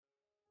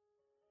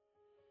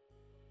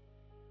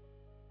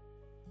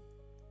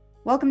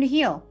Welcome to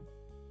Heal.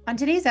 On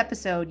today's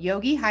episode,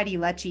 Yogi Heidi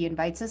Lecce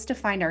invites us to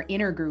find our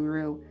inner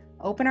guru,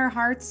 open our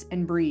hearts,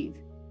 and breathe.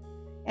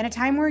 In a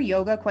time where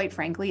yoga, quite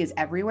frankly, is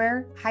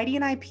everywhere, Heidi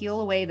and I peel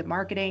away the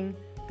marketing,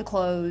 the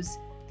clothes,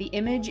 the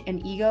image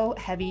and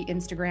ego-heavy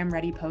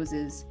Instagram-ready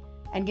poses,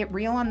 and get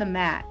real on the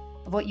mat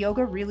of what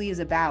yoga really is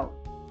about,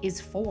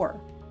 is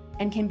for,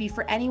 and can be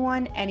for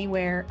anyone,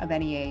 anywhere, of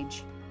any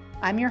age.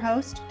 I'm your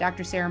host,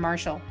 Dr. Sarah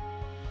Marshall.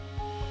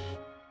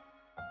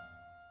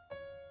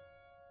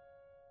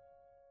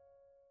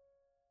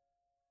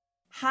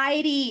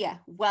 Heidi,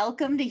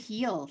 welcome to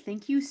Heal.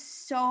 Thank you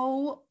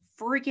so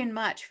freaking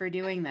much for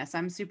doing this.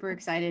 I'm super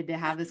excited to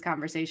have this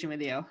conversation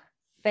with you.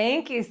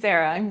 Thank you,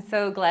 Sarah. I'm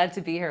so glad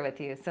to be here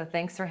with you. So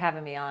thanks for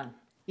having me on.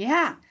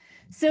 Yeah.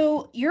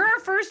 So you're our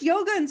first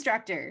yoga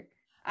instructor.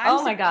 I'm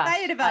Oh my gosh.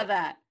 excited about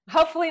that.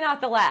 Hopefully not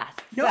the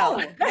last.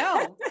 No.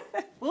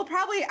 We'll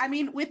probably,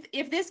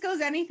 if this goes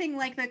anything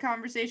like the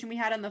conversation we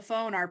had on the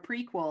phone, our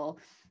prequel,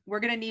 we're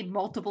going to need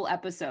multiple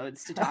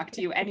episodes to talk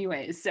to you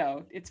anyways.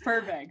 So it's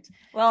perfect.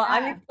 Well,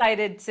 I'm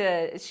excited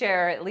to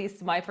share at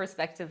least my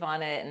perspective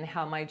on it and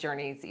how my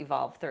journey's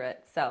evolved through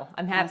it. So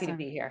I'm happy to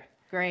be here.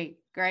 Great.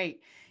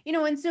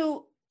 And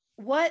so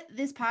what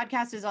this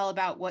podcast is all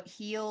about, what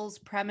Heal's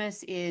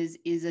premise is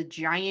a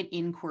giant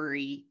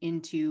inquiry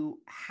into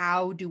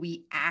how do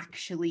we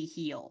actually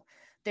heal?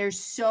 There's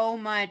so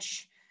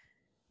much,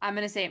 I'm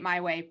going to say it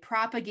my way,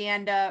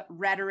 propaganda,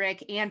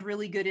 rhetoric, and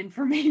really good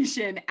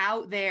information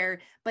out there,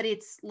 but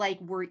it's like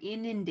we're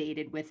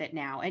inundated with it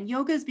now. And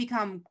yoga's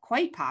become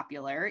quite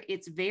popular.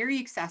 It's very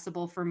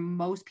accessible for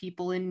most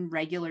people in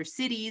regular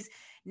cities.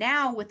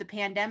 Now with the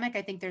pandemic,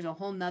 I think there's a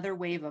whole nother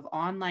wave of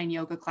online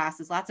yoga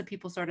classes. Lots of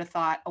people sort of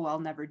thought, oh, I'll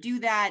never do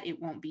that. It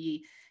won't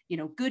be,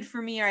 good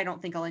for me, or I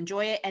don't think I'll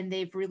enjoy it. And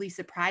they've really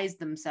surprised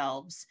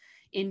themselves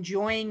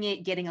enjoying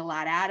it, getting a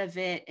lot out of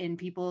it. And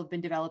people have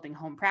been developing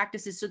home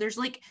practices. So there's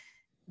like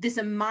this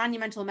a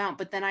monumental amount.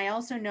 But then I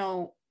also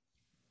know,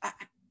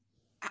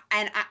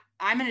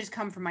 I'm going to just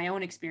come from my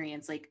own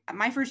experience. Like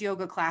my first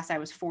yoga class, I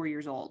was 4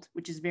 years old,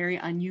 which is very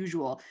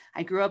unusual.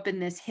 I grew up in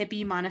this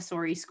hippie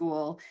Montessori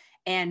school,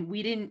 and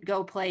we didn't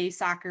go play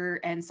soccer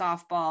and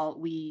softball.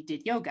 We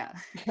did yoga.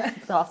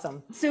 That's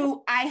awesome.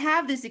 So I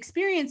have this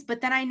experience,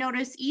 but then I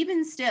notice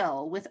even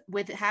still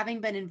with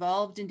having been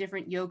involved in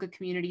different yoga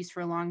communities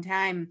for a long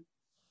time,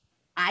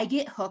 I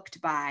get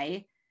hooked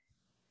by,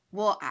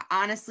 well,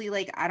 honestly,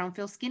 like I don't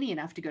feel skinny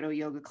enough to go to a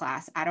yoga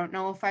class. I don't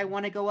know if I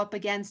want to go up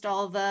against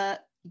all the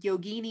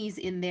yoginis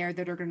in there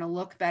that are going to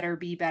look better,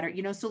 be better,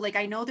 so like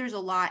I know there's a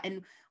lot,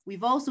 and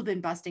we've also been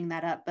busting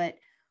that up. But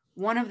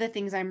one of the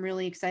things I'm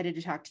really excited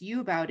to talk to you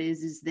about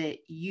is that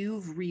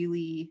you've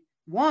really,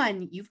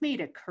 you've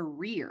made a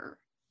career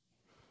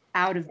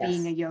out of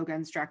being a yoga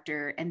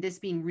instructor, and this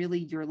being really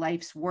your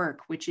life's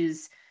work, which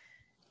is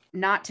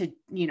not to,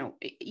 to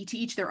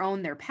each their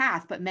own, their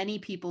path, but many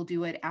people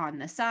do it on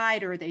the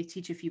side, or they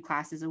teach a few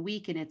classes a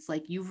week. And it's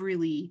like, you've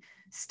really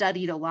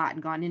studied a lot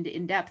and gone into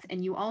in depth.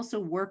 And you also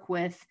work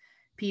with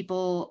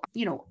people,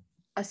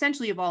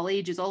 essentially of all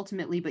ages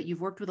ultimately, but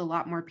you've worked with a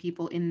lot more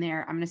people in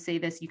there. I'm going to say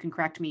this, you can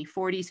correct me,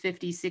 40s,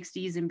 50s,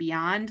 60s and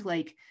beyond.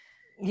 Like,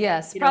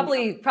 yes,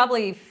 probably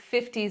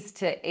 50s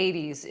to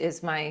 80s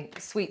is my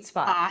sweet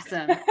spot.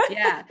 Awesome.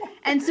 Yeah.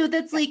 And so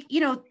that's like,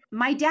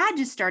 my dad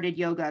just started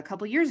yoga a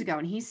couple years ago,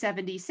 and he's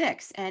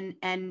 76 and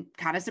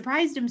kind of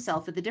surprised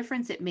himself at the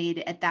difference it made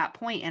at that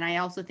point. And I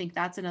also think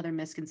that's another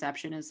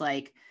misconception is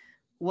like,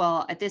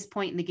 well, at this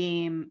point in the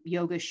game,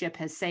 yoga ship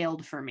has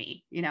sailed for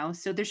me,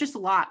 so there's just a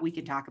lot we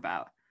can talk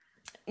about.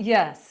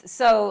 Yes.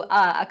 So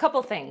a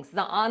couple things.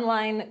 The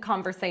online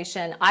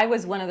conversation, I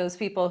was one of those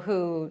people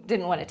who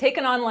didn't want to take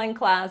an online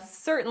class,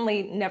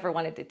 certainly never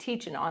wanted to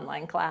teach an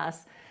online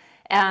class.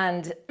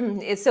 And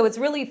so it's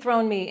really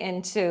thrown me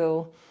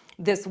into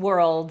this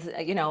world.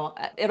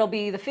 It'll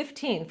be the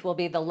 15th will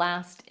be the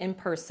last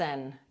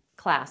in-person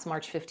class.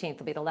 March 15th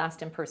will be the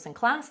last in-person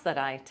class that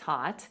I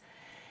taught.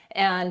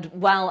 And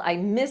while I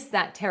miss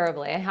that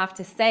terribly, I have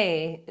to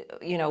say,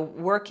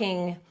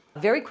 working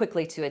very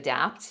quickly to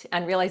adapt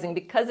and realizing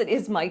because it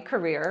is my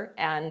career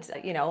and,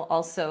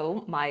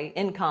 also my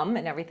income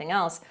and everything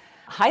else,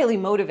 highly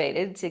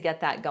motivated to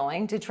get that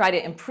going, to try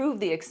to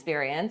improve the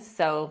experience.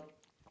 So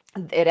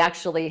it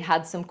actually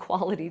had some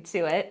quality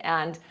to it.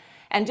 And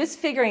just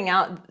figuring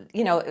out,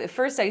 at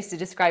first I used to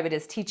describe it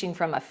as teaching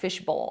from a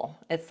fishbowl.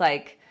 It's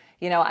like,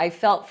 I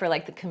felt for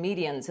like the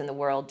comedians in the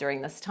world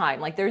during this time,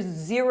 like there's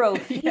zero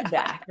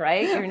feedback,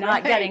 right? You're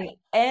not getting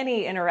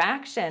any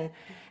interaction.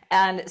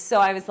 And so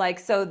I was like,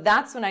 so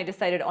that's when I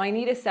decided, I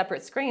need a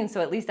separate screen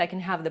so at least I can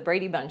have the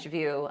Brady Bunch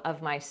view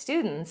of my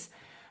students.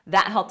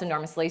 That helped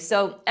enormously.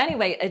 So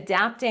anyway,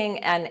 adapting,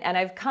 and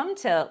I've come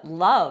to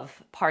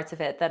love parts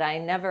of it that I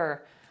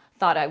never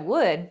thought I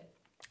would.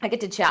 I get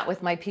to chat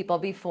with my people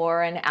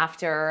before and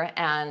after,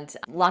 and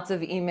lots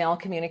of email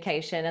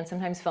communication and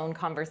sometimes phone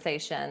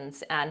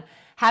conversations, and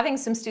having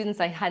some students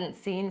I hadn't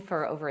seen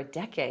for over a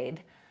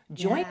decade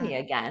join me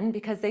again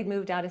because they'd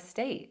moved out of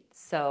state.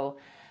 So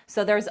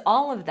there's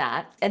all of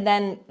that. And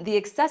then the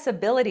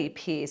accessibility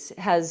piece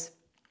has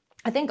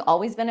I think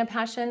always been a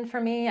passion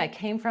for me. I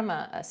came from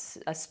a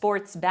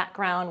sports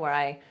background where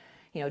I,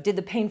 did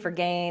the pain for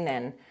gain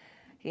and,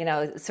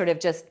 sort of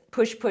just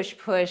push, push,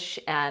 push.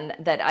 And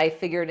that I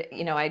figured,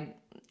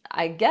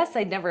 I guess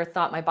I never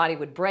thought my body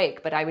would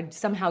break, but I would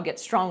somehow get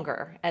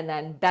stronger and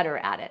then better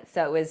at it.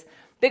 So it was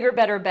bigger,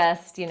 better,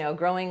 best.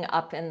 Growing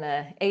up in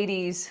the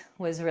 80s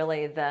was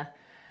really the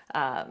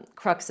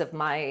crux of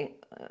my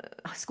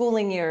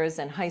schooling years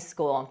and high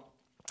school.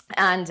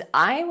 And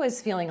I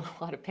was feeling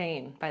a lot of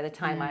pain by the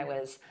time I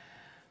was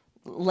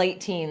late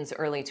teens,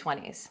 early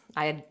 20s.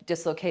 I had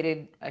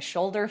dislocated a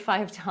shoulder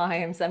 5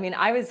 times. I mean,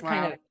 I was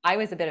I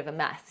was a bit of a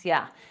mess.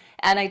 Yeah.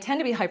 And I tend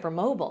to be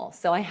hypermobile.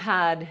 So I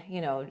had,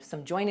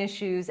 some joint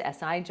issues,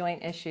 SI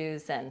joint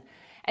issues, and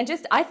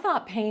just, I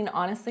thought pain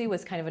honestly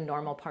was kind of a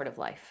normal part of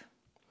life.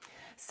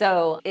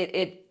 So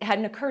it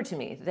hadn't occurred to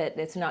me that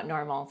it's not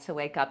normal to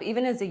wake up,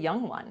 even as a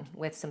young one,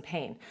 with some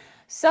pain.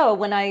 So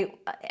when I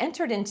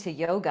entered into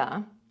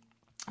yoga,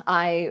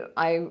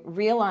 I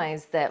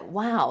realized that,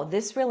 wow,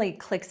 this really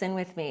clicks in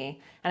with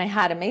me. And I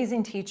had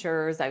amazing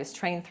teachers. I was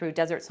trained through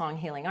Desert Song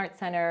Healing Arts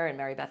Center and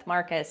Mary Beth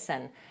Marcus,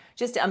 and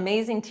just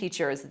amazing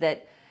teachers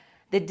that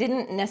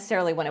didn't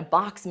necessarily want to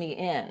box me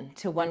in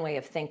to one way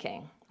of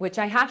thinking, which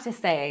I have to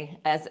say,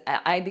 as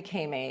I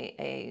became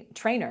a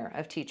trainer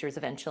of teachers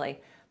eventually,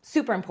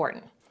 super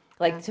important.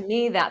 Like, to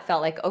me, that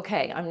felt like,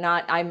 okay,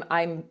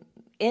 I'm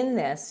in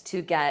this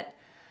to get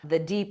the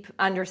deep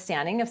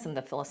understanding of some of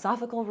the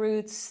philosophical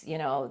roots.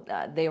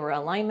 They were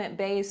alignment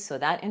based, so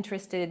that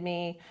interested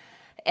me.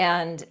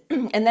 And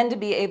then to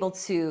be able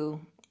to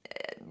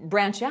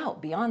branch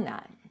out beyond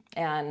that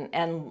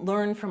and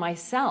learn for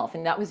myself,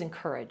 and that was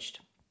encouraged.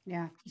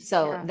 Yeah.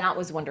 So that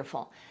was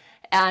wonderful.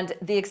 And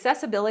the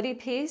accessibility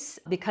piece,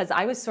 because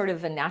I was sort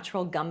of a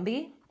natural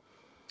Gumby,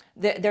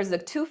 there's a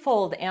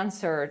twofold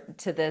answer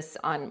to this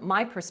on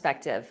my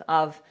perspective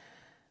of,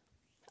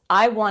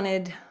 I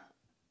wanted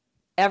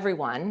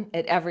everyone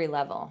at every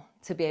level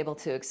to be able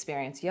to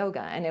experience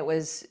yoga. And it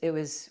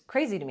was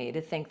crazy to me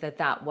to think that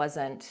that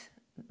wasn't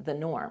the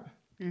norm.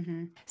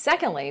 Mm-hmm.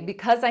 Secondly,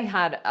 because I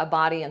had a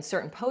body and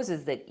certain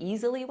poses that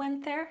easily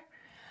went there,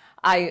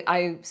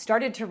 I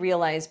started to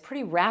realize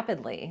pretty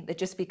rapidly that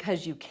just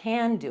because you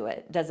can do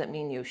it doesn't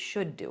mean you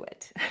should do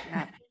it.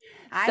 Yeah.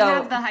 I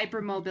have the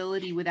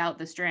hypermobility without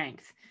the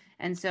strength.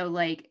 And so,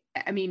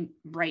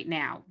 right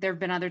now, there have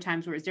been other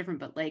times where it's different,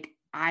 but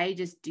I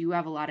just do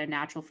have a lot of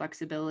natural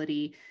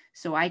flexibility,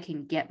 so I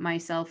can get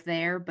myself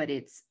there, but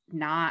it's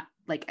not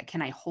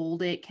can I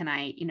hold it? Can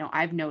I,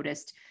 I've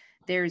noticed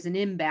there's an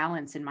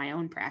imbalance in my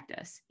own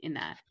practice in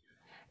that.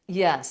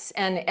 Yes,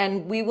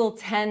 and we will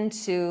tend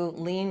to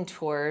lean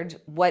toward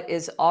what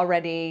is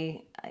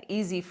already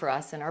easy for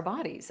us in our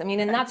bodies. I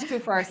mean, and that's true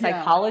for our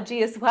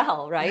psychology as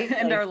well, right?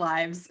 And our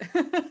lives.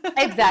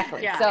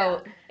 Exactly. Yeah.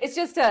 So it's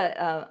just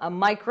a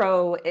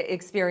micro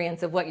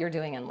experience of what you're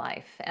doing in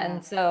life.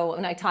 And so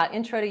when I taught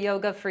intro to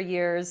yoga for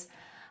years,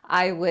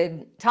 I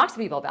would talk to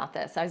people about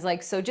this. I was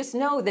like, so just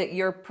know that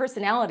your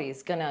personality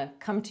is going to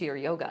come to your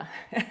yoga.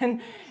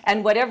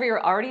 and whatever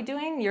you're already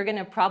doing, you're going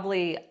to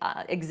probably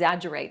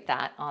exaggerate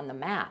that on the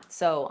mat.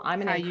 So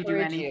I'm going to encourage you.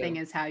 How you do anything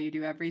is how you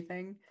do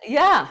everything.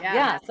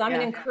 Yeah. So I'm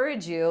going to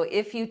encourage you,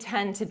 if you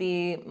tend to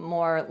be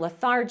more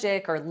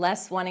lethargic or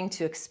less wanting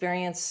to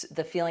experience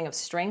the feeling of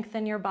strength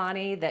in your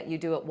body, that you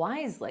do it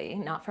wisely,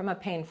 not from a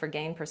pain for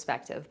gain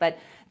perspective, but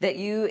that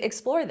you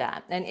explore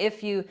that. And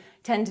if you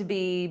tend to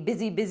be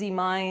busy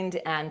mind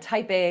and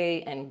type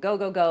A and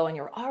go, and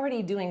you're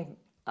already doing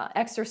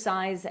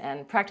exercise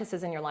and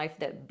practices in your life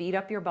that beat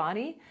up your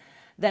body,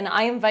 then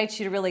I invite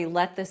you to really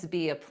let this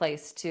be a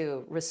place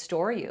to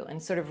restore you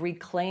and sort of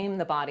reclaim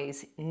the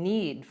body's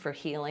need for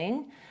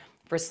healing,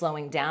 for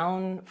slowing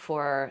down,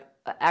 for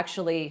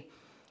actually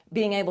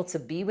being able to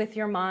be with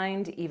your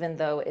mind, even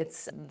though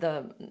it's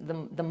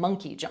the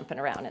monkey jumping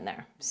around in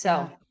there.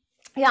 So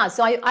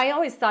so I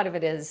always thought of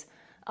it as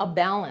a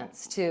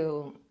balance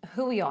to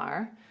who we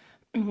are.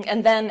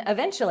 And then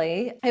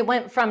eventually it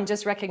went from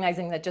just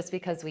recognizing that just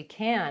because we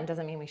can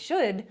doesn't mean we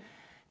should,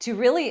 to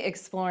really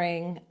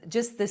exploring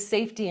just the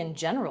safety in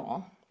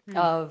general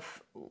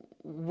of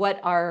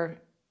what our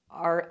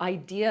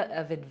idea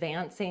of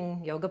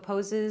advancing yoga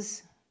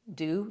poses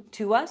do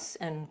to us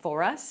and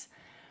for us.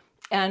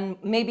 And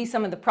maybe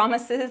some of the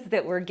promises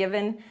that were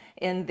given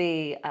in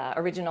the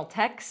original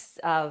texts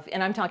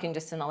and I'm talking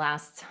just in the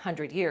last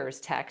 100 years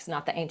text,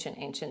 not the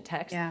ancient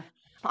text,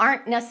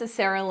 aren't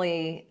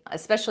necessarily,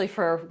 especially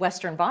for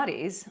Western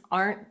bodies,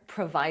 aren't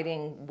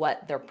providing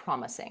what they're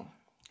promising.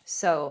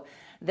 So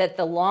that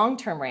the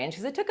long-term range,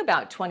 because it took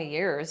about 20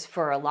 years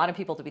for a lot of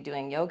people to be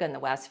doing yoga in the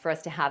West, for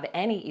us to have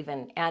any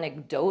even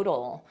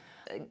anecdotal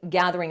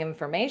gathering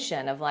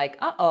information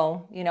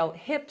of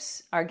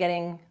hips are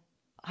getting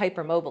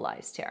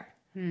hypermobilized here.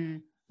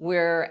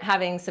 We're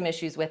having some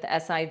issues with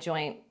SI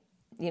joint,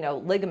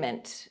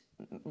 ligament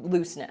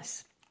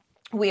looseness.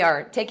 We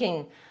are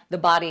taking the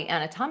body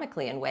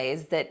anatomically in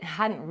ways that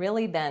hadn't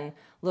really been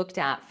looked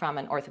at from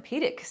an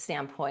orthopedic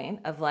standpoint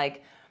of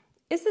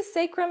is the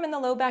sacrum and the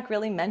low back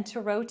really meant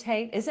to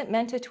rotate? Is it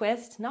meant to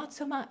twist? Not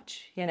so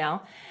much, you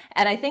know?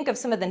 And I think of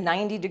some of the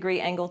 90-degree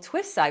angle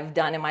twists I've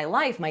done in my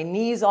life, my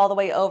knees all the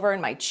way over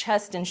and my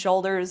chest and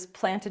shoulders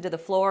planted to the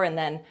floor, and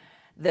then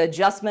the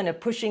adjustment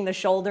of pushing the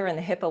shoulder and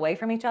the hip away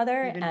from each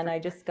other. And I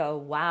just go,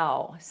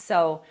 wow.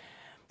 So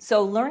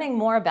learning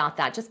more about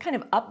that, just kind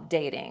of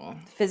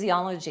updating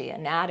physiology,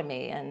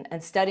 anatomy,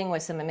 and studying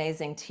with some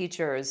amazing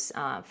teachers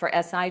for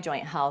SI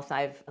joint health.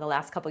 I've, the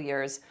last couple of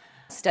years,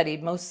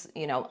 studied most,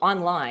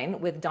 online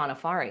with Donna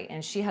Fari,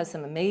 and she has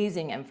some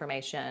amazing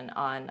information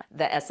on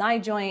the SI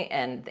joint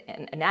and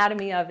the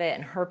anatomy of it,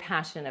 and her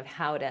passion of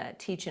how to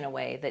teach in a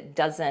way that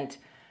doesn't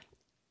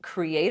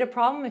create a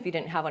problem if you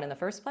didn't have one in the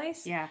first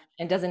place. Yeah.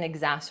 And doesn't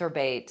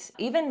exacerbate,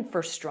 even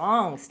for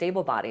strong,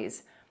 stable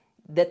bodies,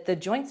 that the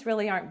joints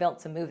really aren't built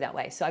to move that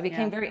way. So I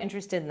became very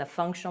interested in the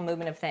functional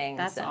movement of things.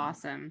 That's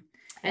awesome.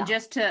 And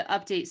just to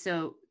update,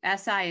 so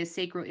SI is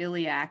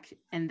sacroiliac,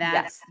 and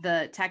that's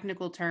the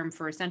technical term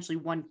for essentially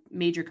one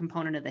major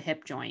component of the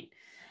hip joint.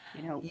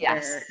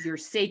 Where your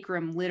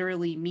sacrum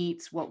literally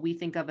meets what we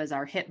think of as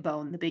our hip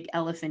bone, the big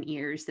elephant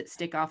ears that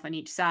stick off on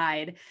each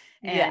side.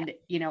 And,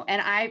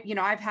 and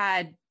I've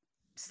had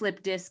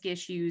slip disc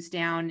issues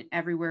down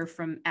everywhere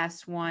from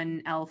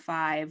S1,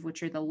 L5,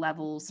 which are the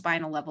levels,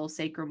 spinal levels,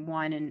 sacrum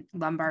 1 and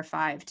lumbar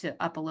 5, to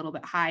up a little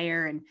bit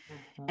higher.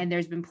 And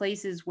there's been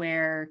places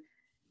where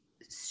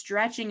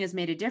stretching has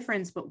made a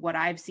difference, but what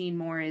I've seen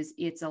more is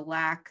it's a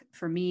lack,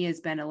 for me, has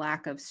been a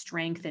lack of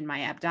strength in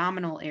my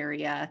abdominal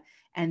area.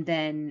 And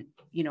then,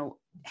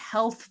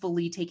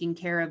 healthfully taking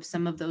care of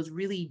some of those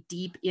really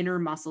deep inner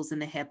muscles in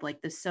the hip,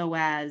 like the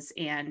psoas,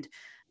 and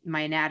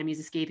my anatomy is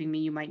escaping me.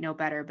 You might know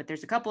better, but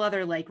there's a couple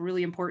other like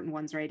really important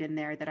ones right in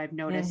there that I've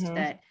noticed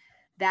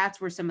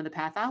that's where some of the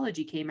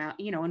pathology came out,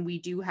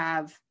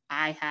 and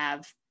I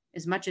have,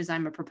 as much as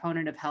I'm a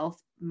proponent of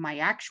health, my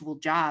actual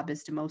job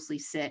is to mostly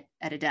sit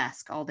at a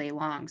desk all day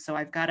long. So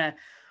I've got to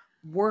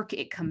work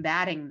at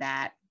combating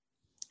that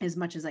as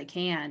much as I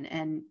can.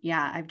 And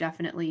yeah, I've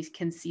definitely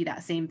can see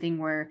that same thing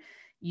where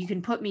you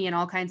can put me in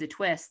all kinds of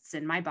twists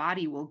and my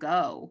body will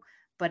go,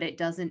 but it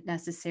doesn't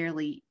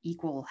necessarily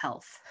equal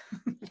health.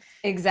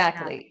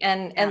 Exactly.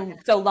 And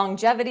so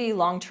longevity,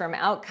 long-term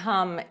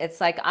outcome,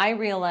 it's like I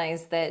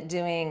realized that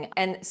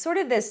and sort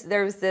of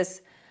there's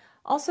this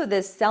also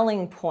this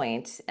selling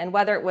point, and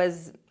whether it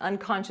was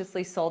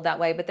unconsciously sold that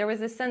way, but there was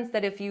a sense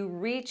that if you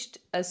reached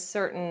a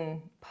certain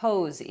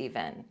pose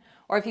even,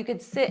 or if you could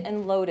sit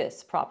in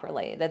lotus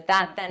properly, that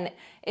then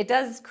it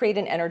does create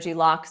an energy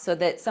lock, so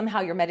that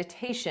somehow your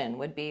meditation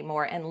would be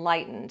more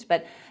enlightened.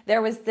 But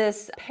there was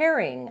this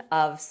pairing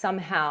of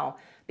somehow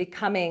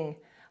becoming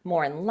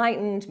more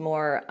enlightened,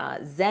 more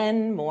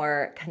zen,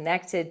 more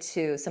connected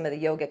to some of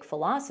the yogic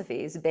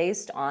philosophies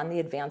based on the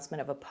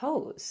advancement of a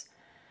pose.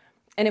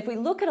 And if we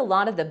look at a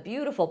lot of the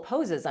beautiful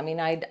poses, I mean,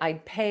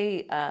 I'd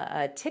pay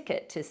a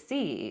ticket to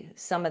see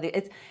some of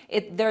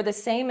they're the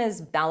same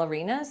as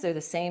ballerinas, they're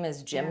the same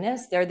as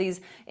gymnasts. They're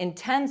these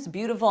intense,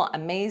 beautiful,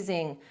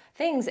 amazing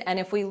things. And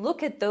if we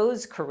look at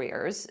those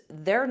careers,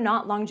 they're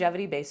not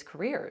longevity-based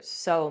careers.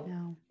 So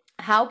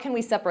how can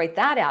we separate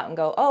that out and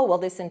go, oh, well,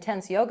 this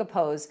intense yoga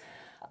pose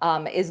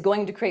is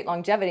going to create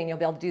longevity and you'll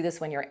be able to do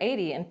this when you're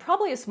 80? And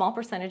probably a small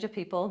percentage of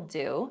people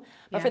do.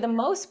 But for the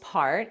most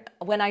part,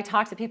 when I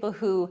talk to people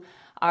who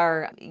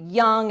are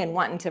young and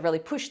wanting to really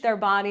push their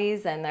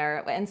bodies,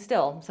 and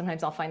still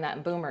sometimes I'll find that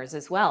in boomers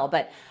as well.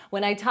 But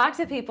when I talk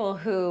to people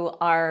who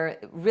are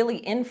really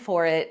in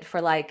for it, for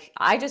like,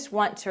 I just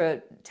want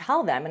to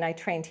tell them, and I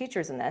train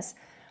teachers in this,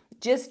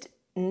 just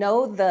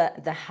know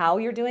the how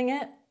you're doing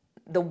it,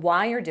 the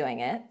why you're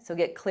doing it, so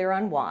get clear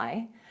on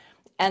why,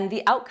 and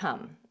the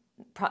outcome,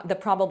 the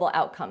probable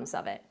outcomes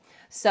of it.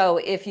 So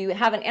if you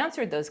haven't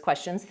answered those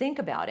questions, think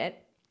about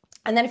it.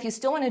 And then if you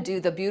still want to do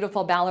the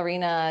beautiful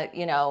ballerina,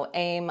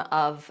 aim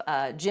of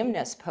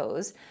gymnast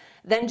pose,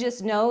 then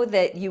just know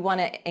that you want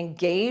to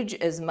engage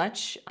as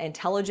much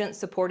intelligent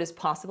support as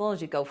possible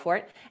as you go for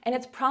it. And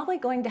it's probably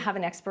going to have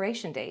an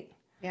expiration date.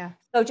 Yeah.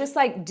 So just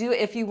like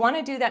if you want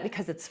to do that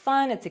because it's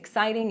fun, it's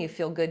exciting, you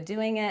feel good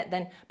doing it,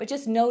 but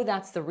just know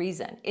that's the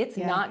reason. It's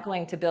not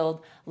going to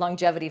build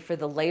longevity for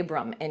the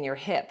labrum in your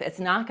hip. It's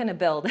not going to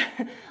build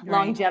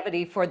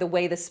longevity for the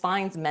way the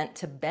spine's meant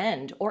to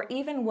bend, or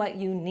even what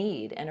you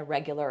need in a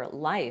regular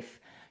life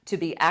to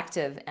be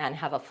active and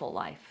have a full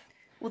life.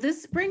 Well,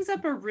 this brings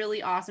up a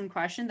really awesome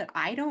question that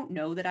I don't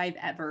know that I've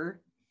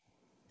ever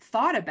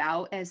thought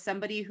about as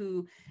somebody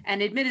who,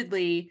 and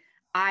admittedly,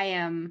 I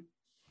am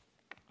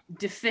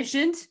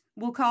deficient,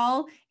 we'll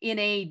call, in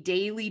a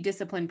daily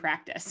discipline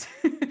practice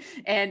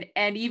and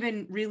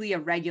even really a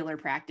regular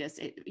practice.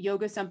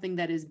 Yoga is something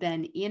that has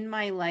been in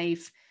my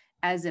life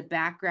as a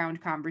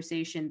background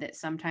conversation that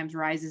sometimes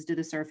rises to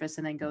the surface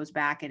and then goes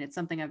back. And it's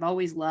something I've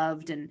always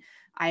loved. And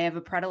I have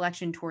a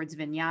predilection towards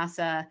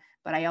vinyasa,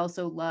 but I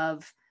also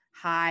love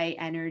high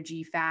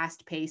energy,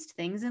 fast paced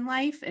things in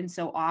life. And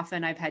so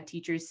often I've had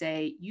teachers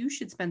say, you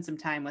should spend some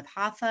time with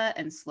hatha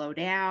and slow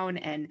down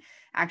and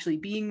actually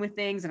being with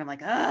things. And I'm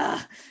like,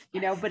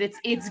 but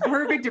it's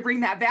perfect to bring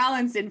that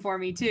balance in for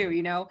me too,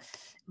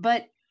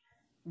 But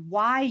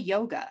why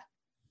yoga?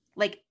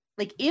 Like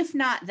if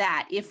not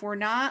that, if we're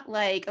not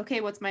like, okay,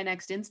 what's my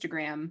next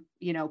Instagram,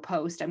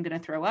 post I'm going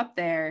to throw up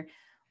there,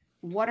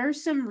 what are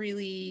some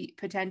really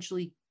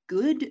potentially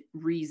good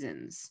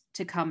reasons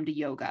to come to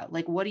yoga?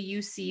 Like, what do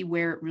you see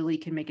where it really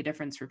can make a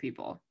difference for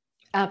people?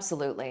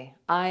 Absolutely.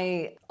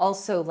 I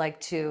also like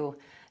to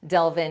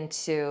delve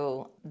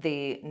into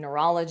the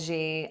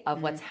neurology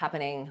of what's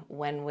happening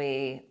when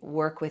we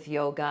work with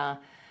yoga,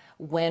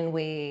 when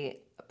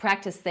we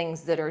practice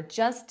things that are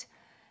just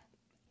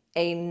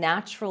a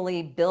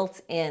naturally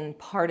built-in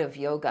part of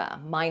yoga: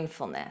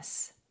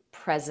 mindfulness,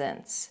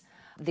 presence,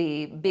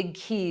 the big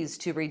keys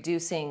to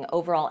reducing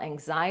overall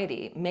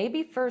anxiety,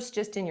 maybe first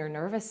just in your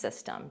nervous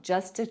system,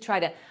 just to try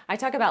to, I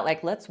talk about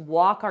like, let's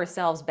walk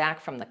ourselves back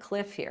from the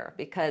cliff here,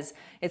 because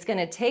it's going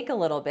to take a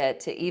little bit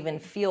to even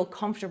feel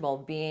comfortable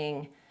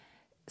being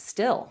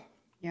still.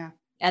 Yeah.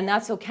 And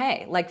that's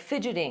okay. Like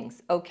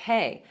fidgeting's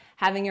okay.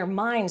 Having your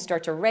mind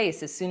start to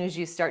race as soon as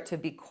you start to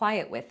be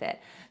quiet with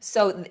it.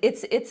 So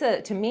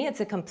to me,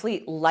 it's a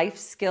complete life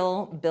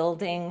skill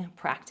building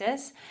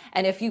practice.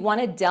 And if you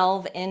want to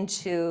delve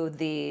into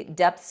the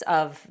depths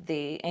of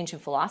the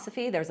ancient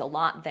philosophy, there's a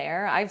lot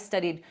there. I've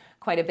studied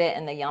quite a bit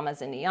in the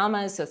yamas and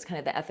niyamas. So it's kind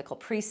of the ethical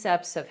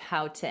precepts of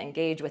how to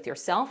engage with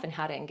yourself and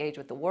how to engage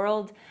with the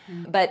world.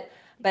 But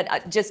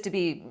just to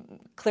be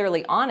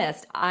clearly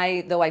honest,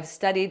 though I've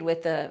studied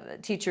with the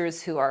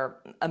teachers who are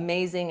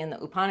amazing in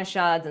the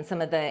Upanishads and some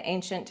of the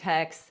ancient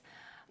texts,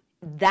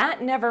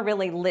 that never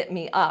really lit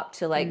me up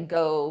to like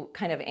go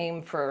kind of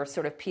aim for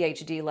sort of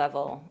PhD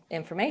level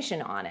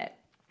information on it.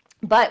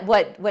 But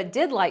what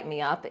did light me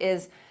up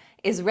is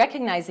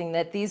recognizing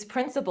that these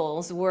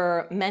principles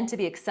were meant to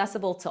be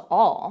accessible to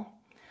all.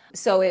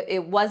 So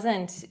it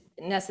wasn't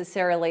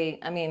necessarily,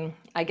 I mean,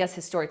 I guess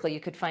historically you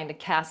could find a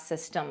caste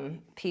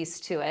system piece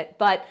to it,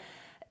 but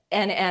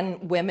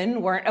and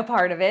women weren't a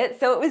part of it.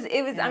 So it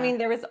was yeah. I mean,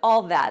 there was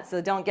all that.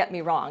 So don't get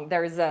me wrong.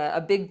 There's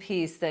a big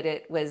piece that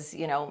it was,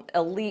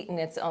 elite in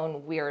its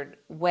own weird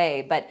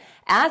way. But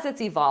as it's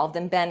evolved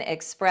and been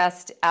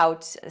expressed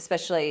out,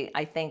 especially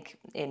I think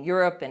in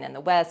Europe and in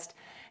the West,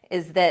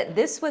 is that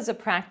this was a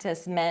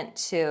practice meant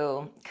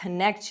to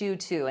connect you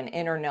to an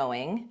inner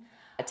knowing,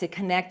 to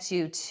connect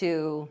you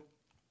to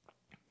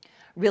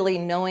really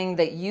knowing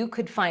that you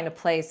could find a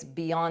place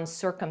beyond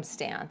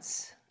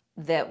circumstance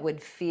that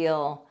would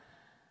feel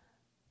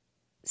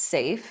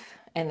safe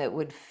and that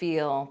would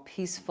feel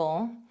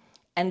peaceful,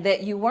 and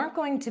that you weren't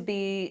going to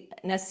be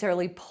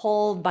necessarily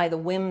pulled by the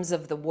whims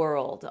of the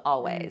world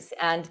always.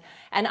 And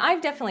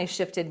I've definitely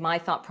shifted my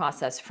thought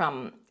process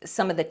from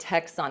some of the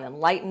texts on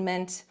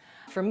enlightenment.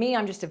 For me,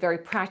 I'm just a very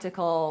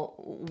practical,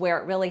 where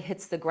it really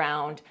hits the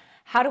ground.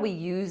 How do we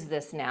use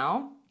this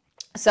now?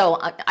 So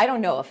I don't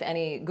know if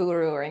any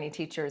guru or any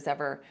teachers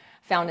ever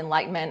found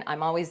enlightenment.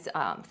 I'm always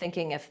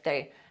thinking if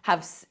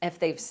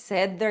they've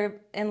said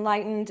they're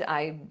enlightened,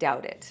 I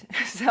doubt it.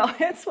 So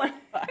it's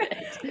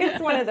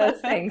one of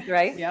those things,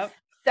 right? Yep.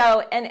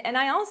 So and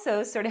I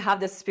also sort of have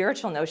this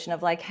spiritual notion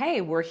of like, hey,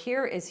 we're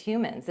here as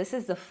humans. This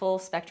is the full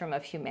spectrum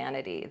of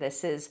humanity.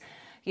 This is,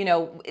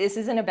 this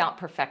isn't about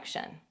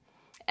perfection.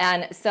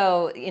 And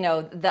so,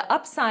 the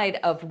upside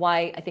of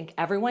why I think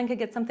everyone could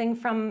get something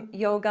from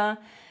yoga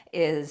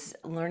is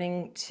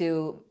learning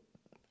to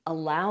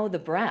allow the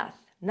breath,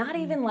 not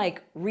even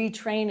like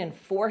retrain and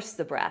force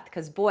the breath,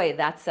 because boy,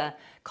 that's a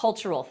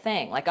cultural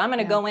thing. Like I'm going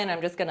to go in,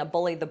 I'm just going to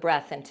bully the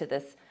breath into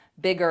this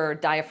bigger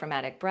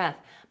diaphragmatic breath.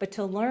 But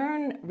to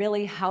learn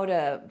really how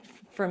to,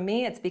 for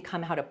me, it's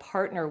become how to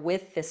partner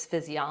with this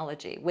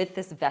physiology, with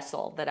this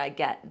vessel that I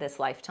get this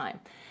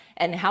lifetime.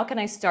 And how can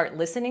I start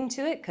listening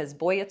to it? Because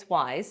boy, it's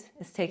wise.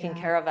 It's taking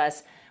care of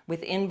us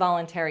with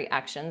involuntary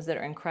actions that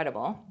are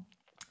incredible.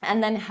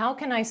 And then how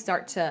can I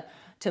start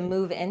to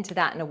move into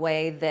that in a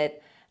way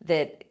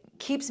that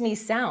keeps me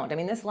sound? I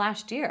mean, this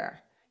last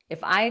year, if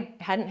I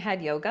hadn't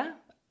had yoga,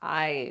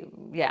 I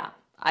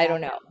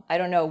don't know. I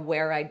don't know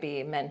where I'd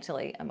be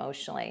mentally,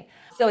 emotionally.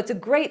 So it's a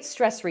great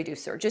stress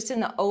reducer. Just in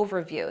the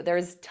overview,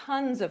 there's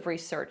tons of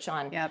research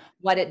on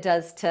what it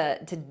does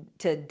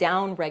to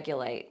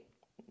down-regulate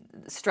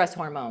stress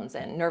hormones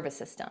and nervous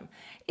system.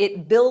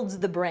 It builds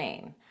the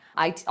brain.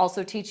 I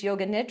also teach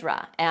yoga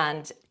nidra,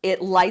 and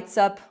it lights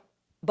up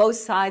both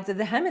sides of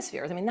the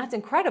hemispheres. I mean, that's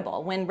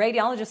incredible. When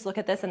radiologists look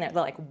at this and they're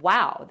like,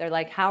 wow, they're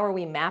like, how are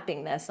we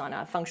mapping this on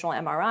a functional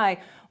MRI?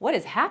 What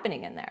is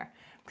happening in there?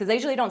 Because they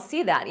usually don't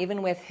see that,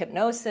 even with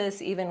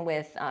hypnosis, even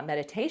with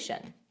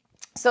meditation.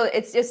 So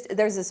it's just,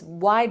 there's this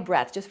wide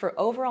breadth just for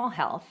overall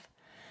health,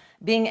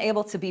 being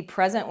able to be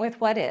present with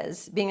what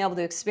is, being able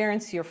to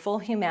experience your full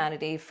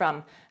humanity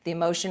from the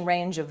emotion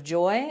range of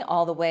joy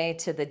all the way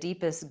to the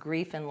deepest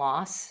grief and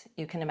loss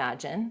you can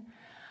imagine.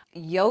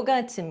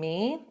 Yoga to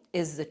me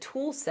is the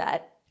tool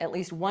set, at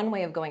least one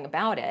way of going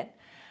about it,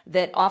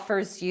 that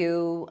offers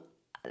you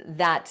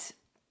that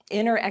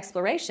inner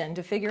exploration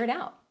to figure it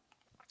out.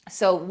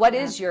 So what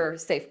is your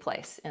safe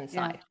place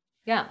inside?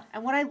 Yeah.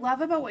 And what I love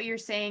about what you're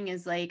saying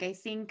is like, I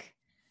think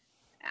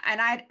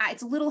And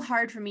it's a little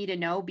hard for me to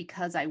know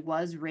because I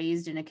was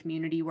raised in a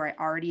community where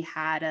I already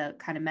had a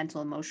kind of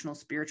mental, emotional,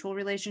 spiritual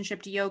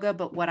relationship to yoga.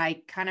 But what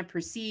I kind of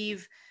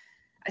perceive,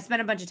 I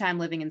spent a bunch of time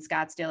living in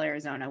Scottsdale,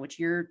 Arizona, which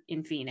you're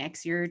in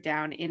Phoenix, you're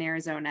down in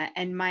Arizona.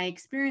 And my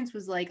experience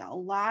was like a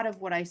lot of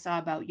what I saw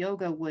about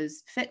yoga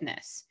was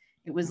fitness.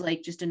 It was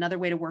like just another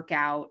way to work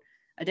out,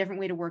 a different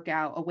way to work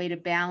out, a way to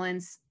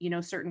balance,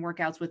 certain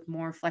workouts with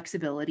more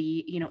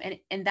flexibility,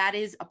 and that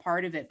is a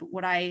part of it. But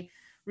what I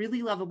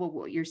really love about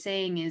what you're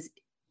saying is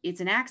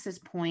it's an access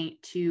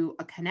point to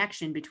a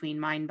connection between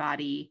mind,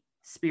 body,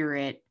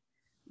 spirit,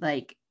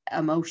 like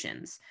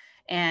emotions.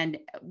 And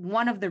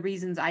one of the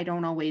reasons I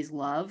don't always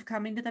love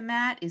coming to the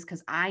mat is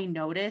because I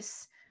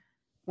notice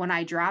when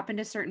I drop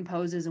into certain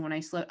poses and when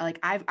I slow, like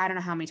I don't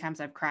know how many times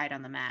I've cried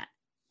on the mat.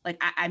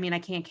 Like, I mean, I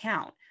can't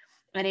count.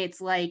 And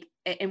it's like,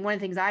 and one of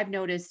the things I've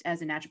noticed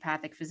as a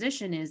naturopathic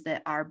physician is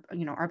that our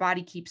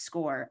body keeps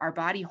score. Our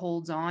body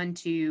holds on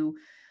to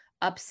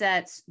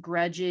upsets,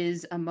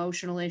 grudges,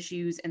 emotional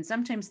issues, and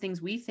sometimes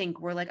things we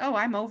think we're like, oh,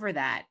 I'm over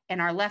that.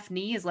 And our left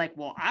knee is like,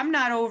 well, I'm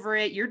not over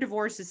it. Your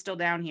divorce is still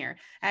down here.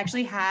 I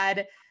actually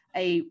had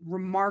a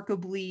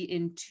remarkably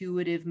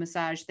intuitive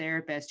massage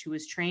therapist who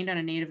was trained on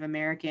a Native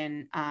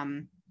American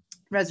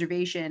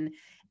reservation.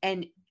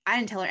 And I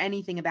didn't tell her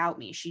anything about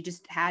me. She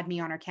just had me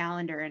on her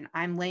calendar, and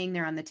I'm laying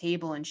there on the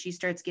table and she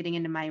starts getting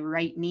into my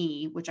right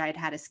knee, which I had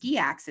had a ski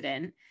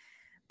accident.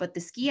 But the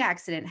ski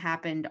accident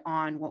happened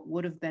on what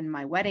would have been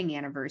my wedding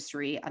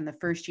anniversary on the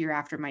first year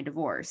after my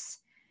divorce.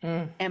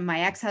 And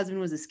my ex-husband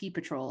was a ski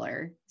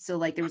patroller. So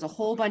like there was a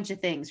whole bunch of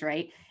things,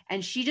 right?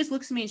 And she just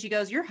looks at me and she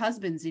goes, your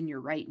husband's in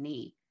your right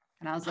knee.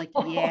 And I was like,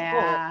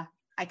 yeah,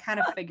 I kind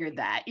of figured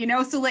that,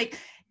 so like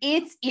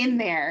it's in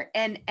there.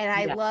 And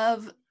I Yeah.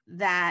 love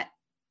that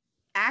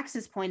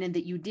access point, and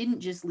that you didn't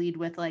just lead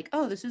with like,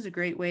 oh, this is a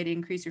great way to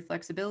increase your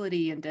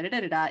flexibility and da da da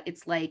da da.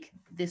 It's like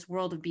this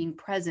world of being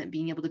present,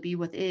 being able to be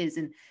what is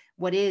and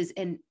what is,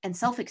 and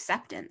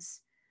self-acceptance,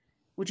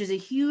 which is a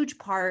huge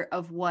part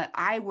of what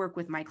I work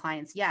with my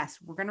clients. Yes,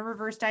 we're going to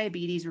reverse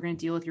diabetes. We're going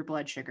to deal with your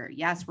blood sugar.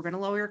 Yes, we're going to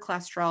lower your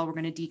cholesterol. We're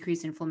going to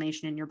decrease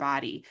inflammation in your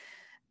body.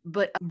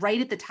 But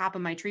right at the top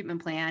of my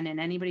treatment plan, and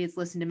anybody that's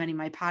listened to many of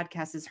my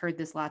podcasts has heard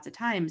this lots of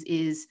times,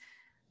 is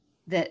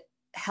that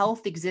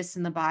health exists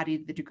in the body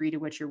to the degree to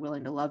which you're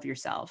willing to love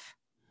yourself.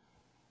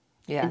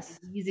 Yes.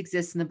 And disease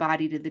exists in the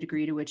body to the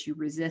degree to which you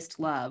resist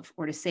love,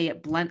 or to say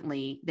it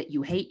bluntly, that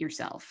you hate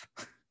yourself.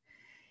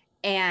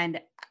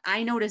 And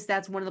I noticed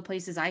that's one of the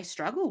places I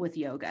struggle with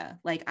yoga.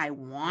 Like I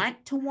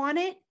want to want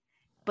it,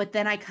 but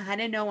then I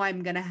kind of know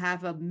I'm going to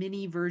have a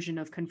mini version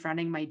of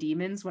confronting my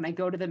demons when I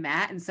go to the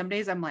mat. And some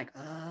days I'm like,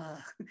 ugh,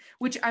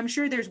 which I'm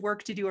sure there's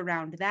work to do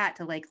around that,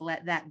 to like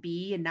let that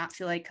be and not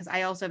feel like, because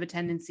I also have a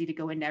tendency to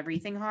go into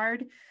everything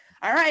hard.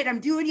 All right, I'm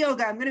doing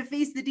yoga. I'm going to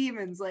face the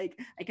demons. Like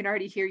I can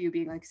already hear you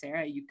being like,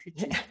 Sarah, you could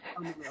just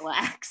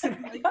relax. And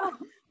I'm like, oh,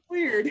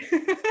 weird.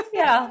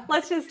 Yeah,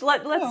 let's just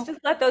let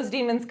those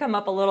demons come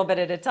up a little bit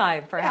at a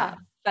time, perhaps.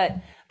 Yeah.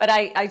 But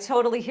I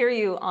totally hear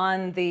you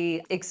on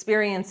the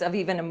experience of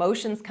even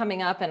emotions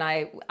coming up, and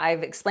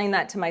I've explained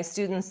that to my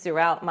students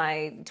throughout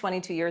my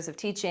 22 years of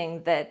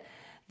teaching, that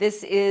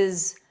this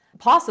is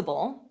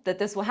possible, that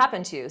this will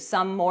happen to you,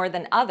 some more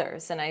than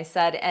others. And I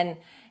said,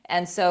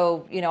 and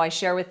so, I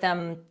share with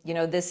them,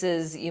 this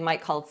is, you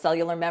might call it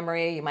cellular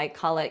memory, you might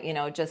call it,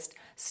 just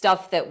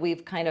stuff that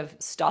we've kind of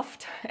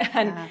stuffed,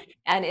 and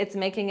it's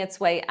making its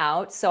way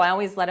out. So I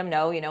always let them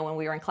know, when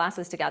we were in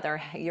classes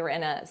together, you're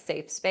in a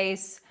safe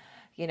space,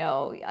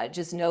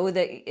 just know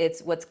that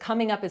it's what's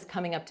coming up is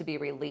coming up to be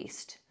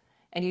released.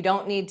 And you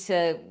don't need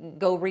to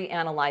go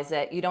reanalyze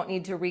it. You don't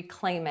need to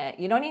reclaim it.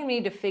 You don't even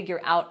need to figure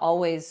out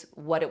always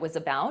what it was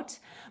about,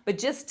 but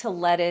just to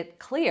let it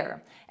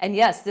clear. And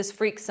yes, this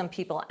freaks some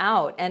people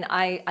out. And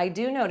I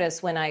do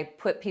notice when I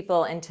put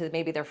people into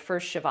maybe their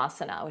first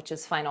Shavasana, which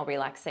is final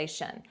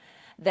relaxation,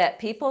 that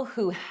people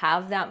who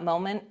have that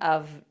moment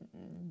of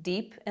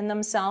deep in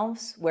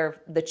themselves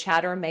where the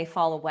chatter may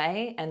fall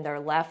away and they're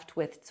left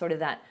with sort of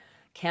that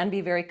can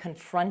be very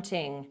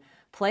confronting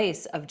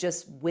place of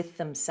just with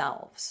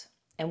themselves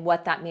and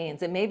what that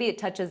means. And maybe it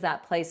touches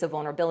that place of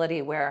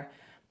vulnerability where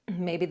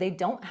maybe they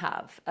don't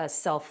have a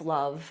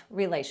self-love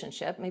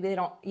relationship. Maybe they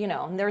don't,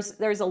 and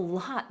there's a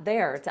lot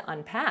there to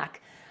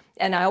unpack.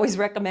 And I always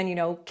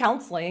recommend,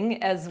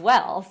 counseling as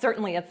well.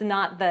 Certainly it's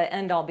not the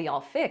end all be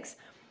all fix.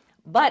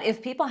 But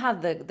if people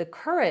have the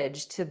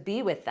courage to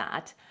be with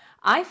that,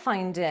 I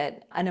find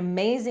it an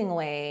amazing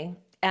way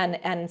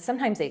and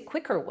sometimes a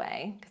quicker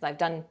way, because I've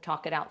done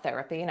talk it out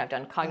therapy and I've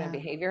done cognitive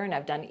behavior and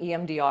I've done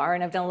EMDR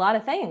and I've done a lot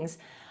of things.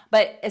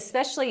 But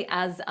especially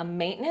as a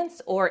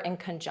maintenance or in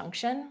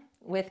conjunction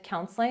with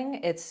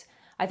counseling,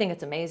 I think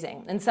it's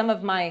amazing. And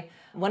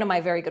one of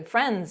my very good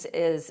friends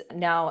is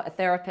now a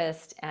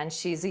therapist, and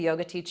she's a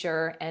yoga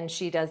teacher and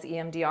she does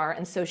EMDR.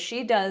 And so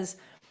she does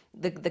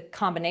the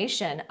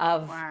combination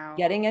of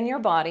getting in your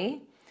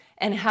body,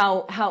 and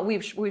how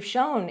we've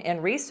shown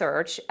in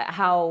research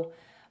how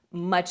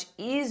much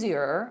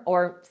easier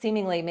or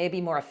seemingly maybe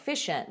more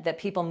efficient that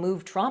people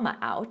move trauma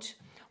out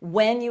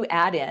when you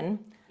add in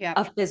Yeah.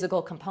 a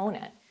physical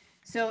component.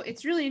 So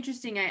it's really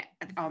interesting.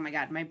 Oh my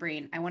God, my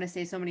brain. I want to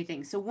say so many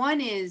things. So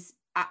one is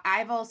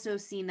I've also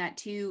seen that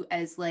too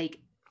as like,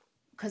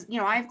 because,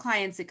 I have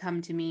clients that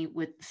come to me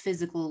with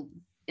physical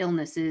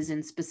illnesses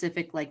and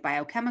specific like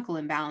biochemical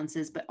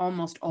imbalances, but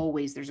almost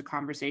always there's a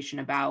conversation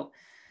about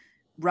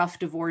rough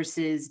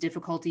divorces,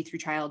 difficulty through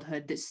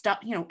childhood, that stuff,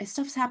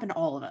 stuff's happened to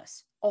all of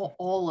us,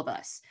 all of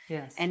us.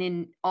 Yes. And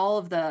in all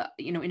of the,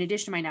 in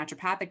addition to my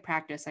naturopathic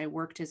practice, I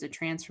worked as a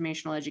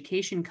transformational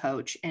education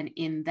coach. And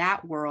in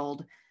that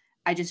world,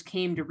 I just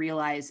came to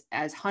realize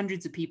as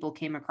hundreds of people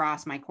came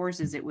across my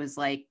courses, it was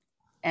like,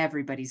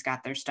 everybody's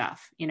got their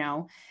stuff,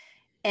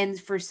 and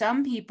for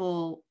some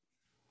people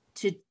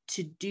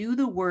to do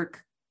the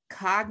work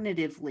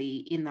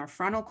cognitively in their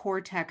frontal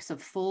cortex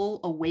of full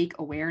awake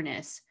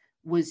awareness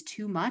was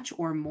too much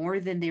or more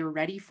than they were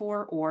ready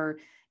for, or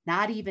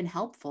not even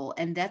helpful.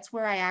 And that's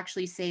where I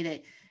actually say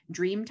that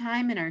dream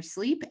time in our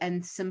sleep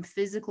and some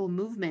physical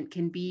movement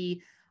can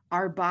be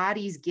our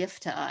body's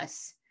gift to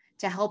us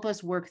to help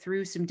us work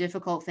through some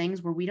difficult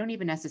things where we don't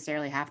even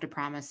necessarily have to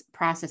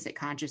process it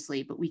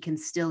consciously, but we can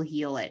still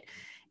heal it.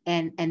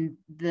 And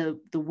the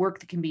work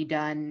that can be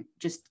done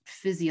just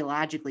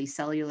physiologically,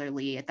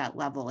 cellularly at that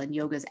level. And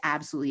yoga is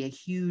absolutely a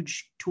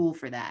huge tool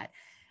for that.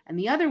 And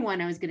the other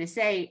one I was going to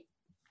say,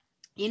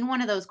 in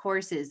one of those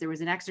courses, there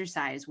was an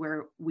exercise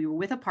where we were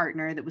with a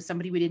partner that was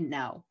somebody we didn't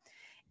know.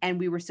 And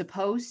we were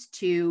supposed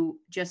to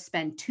just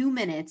spend 2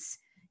 minutes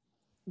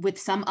with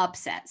some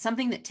upset,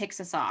 something that ticks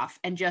us off,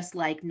 and just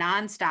like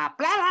nonstop,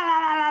 blah, blah,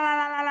 blah, blah,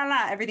 blah, blah,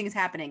 blah, everything is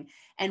happening.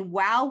 And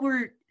while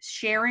we're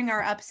sharing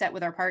our upset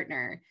with our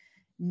partner,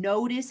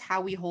 notice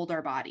how we hold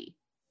our body.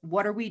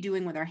 What are we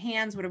doing with our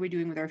hands? What are we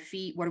doing with our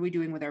feet? What are we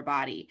doing with our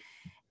body?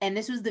 And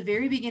this was the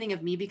very beginning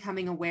of me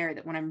becoming aware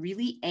that when I'm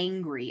really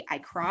angry, I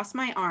cross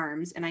my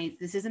arms, and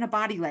this isn't a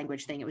body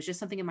language thing. It was just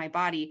something in my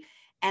body,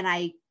 and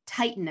I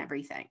tighten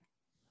everything.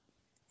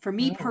 For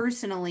me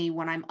personally,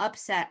 when I'm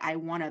upset, I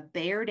want to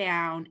bear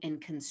down and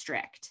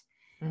constrict.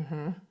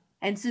 Mm-hmm.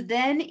 And so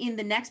then in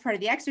the next part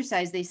of the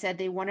exercise, they said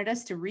they wanted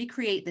us to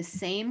recreate the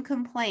same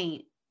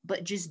complaint,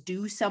 but just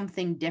do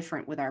something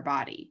different with our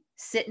body.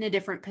 Sit in a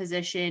different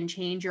position,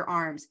 change your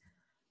arms.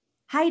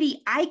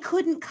 Heidi, I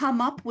couldn't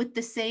come up with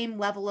the same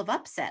level of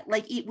upset.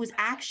 Like, it was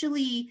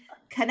actually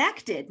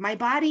connected. My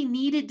body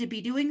needed to be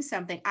doing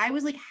something. I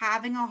was like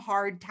having a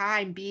hard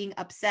time being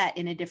upset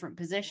in a different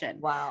position.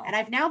 Wow. And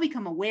I've now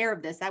become aware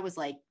of this. That was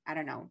like, I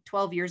don't know,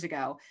 12 years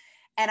ago.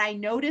 And I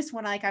notice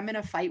when like I'm in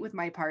a fight with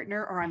my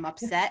partner or I'm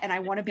upset and I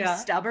want to be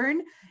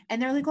stubborn,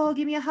 and they're like, oh,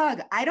 give me a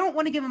hug. I don't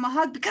want to give them a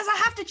hug because I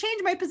have to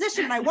change my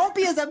position and I won't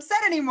be as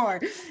upset anymore.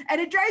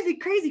 And it drives me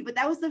crazy. But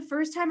that was the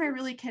first time I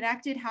really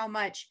connected how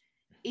much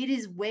it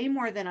is way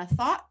more than a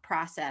thought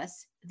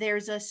process.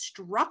 There's a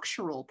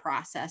structural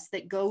process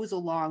that goes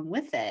along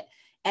with it.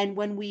 And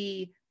when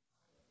we,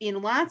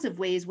 in lots of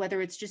ways, whether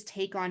it's just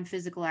take on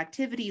physical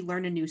activity,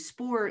 learn a new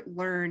sport,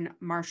 learn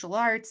martial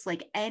arts,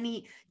 like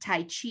any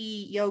Tai Chi,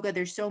 yoga,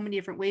 there's so many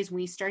different ways.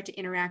 When we start to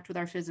interact with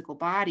our physical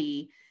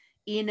body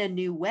in a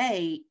new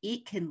way,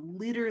 it can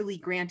literally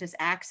grant us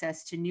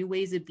access to new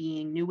ways of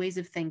being, new ways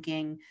of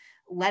thinking,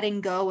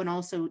 letting go, and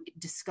also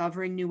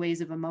discovering new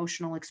ways of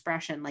emotional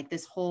expression, like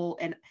this whole,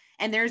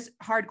 and there's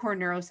hardcore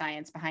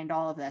neuroscience behind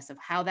all of this, of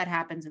how that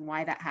happens and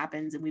why that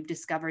happens. And we've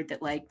discovered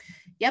that, like,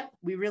 yep,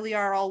 we really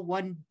are all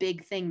one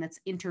big thing that's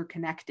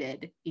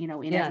interconnected,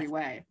 in every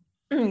way.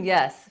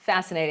 Yes,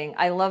 fascinating.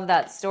 I love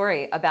that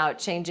story about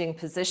changing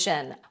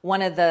position.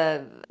 One of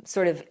the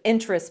sort of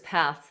interest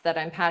paths that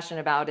I'm passionate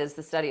about is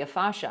the study of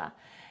fascia,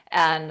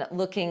 and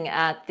looking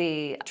at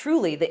the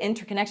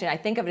interconnection. I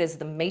think of it as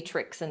the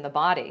matrix in the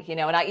body,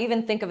 and I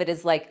even think of it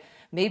as like,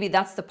 maybe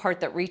that's the part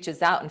that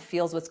reaches out and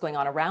feels what's going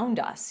on around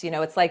us.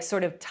 It's like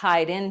sort of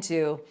tied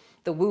into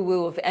the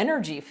woo-woo of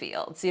energy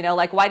fields,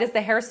 like, why does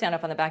the hair stand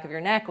up on the back of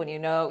your neck when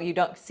you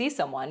don't see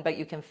someone, but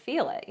you can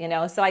feel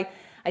it, So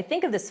I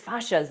think of this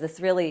fascia as this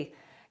really,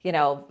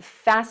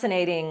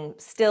 fascinating,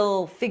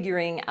 still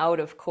figuring out,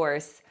 of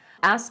course,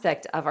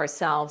 aspect of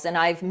ourselves. And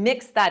I've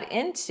mixed that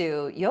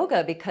into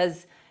yoga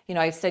because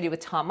I've studied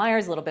with Tom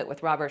Myers, a little bit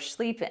with Robert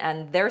Schleip,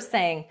 and they're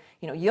saying,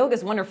 yoga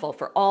is wonderful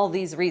for all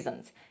these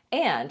reasons,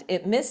 and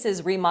it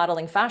misses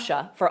remodeling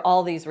fascia for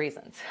all these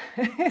reasons.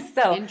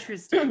 So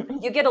interesting.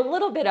 You get a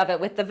little bit of it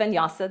with the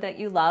vinyasa that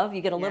you love.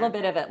 You get a little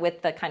bit of it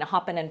with the kind of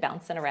hopping and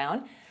bouncing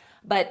around,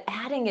 but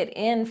adding it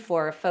in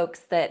for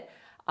folks that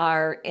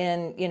are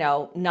in,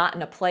 not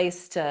in a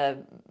place to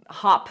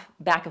hop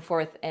back and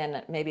forth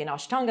in maybe an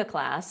Ashtanga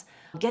class,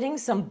 getting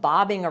some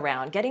bobbing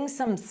around, getting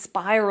some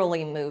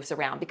spiraling moves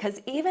around,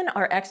 because even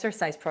our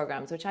exercise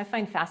programs, which I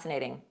find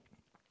fascinating,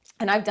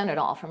 and I've done it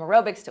all from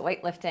aerobics to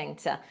weightlifting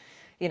to,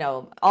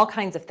 all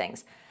kinds of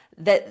things,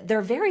 that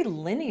they're very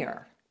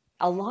linear.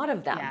 A lot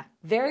of them,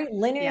 very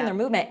linear in their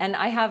movement. And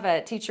I have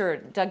a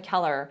teacher, Doug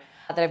Keller,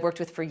 that I've worked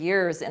with for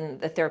years in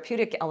the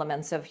therapeutic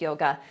elements of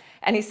yoga.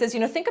 And he says,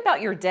 think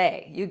about your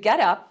day. You get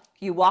up,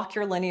 you walk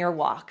your linear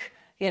walk.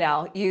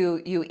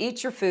 You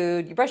eat your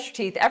food, you brush your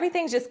teeth,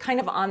 everything's just kind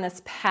of on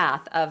this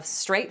path of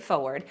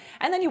straightforward.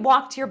 And then you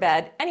walk to your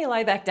bed and you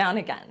lie back down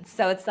again.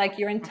 So it's like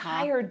your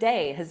entire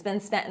day has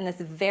been spent in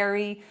this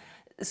very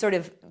sort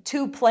of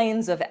two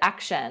planes of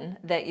action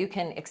that you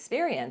can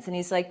experience. And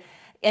he's like,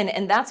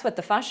 and that's what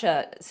the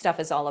fascia stuff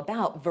is all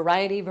about: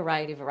 variety,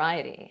 variety,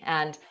 variety.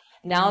 And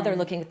now they're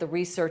looking at the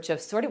research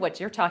of sort of what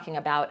you're talking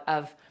about,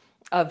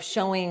 of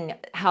showing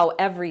how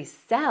every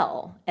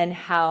cell, and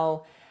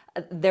how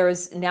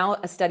there's now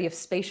a study of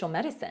spatial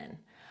medicine,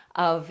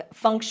 of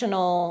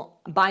functional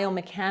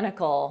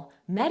biomechanical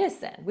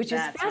medicine, which is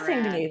That's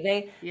fascinating to rad.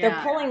 me. They're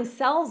Yeah. pulling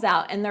cells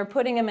out and they're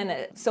putting them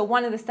in so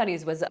one of the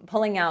studies was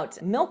pulling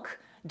out milk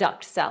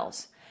duct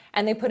cells,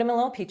 and they put them in a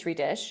little petri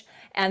dish,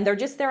 and they're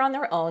just there on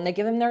their own. They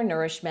give them their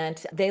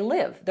nourishment, they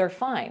live, they're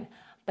fine,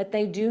 but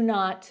they do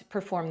not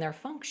perform their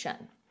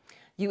function.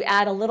 You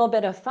add a little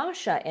bit of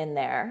fascia in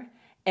there,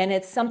 and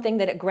it's something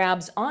that it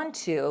grabs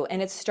onto,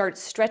 and it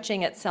starts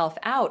stretching itself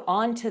out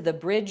onto the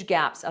bridge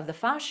gaps of the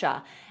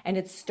fascia, and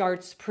it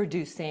starts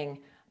producing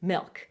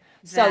milk.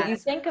 So you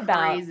That's think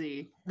about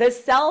crazy. the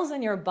cells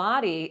in your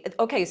body.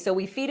 Okay, so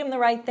we feed them the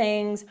right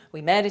things,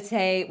 we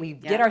meditate, we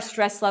get Yeah. our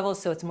stress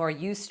levels so it's more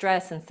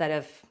eustress instead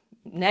of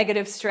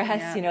negative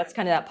stress. Yeah. It's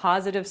kind of that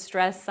positive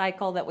stress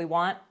cycle that we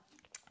want.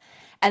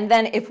 And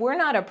then if we're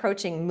not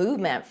approaching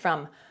movement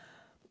from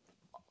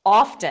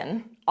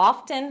often,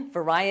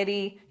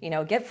 variety,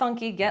 get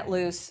funky, get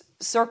loose,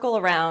 circle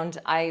around.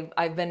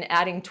 I've been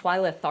adding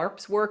Twyla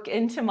Tharp's work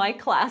into my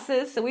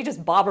classes. So we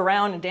just bob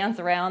around and dance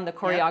around, the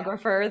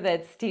choreographer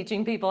that's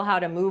teaching people how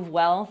to move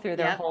well through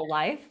their whole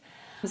life.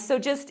 So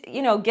just,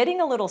 getting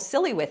a little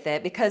silly with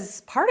it,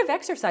 because part of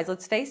exercise,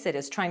 let's face it,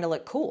 is trying to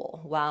look cool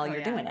while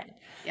you're doing it.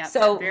 Yeah.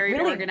 So very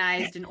really,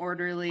 organized and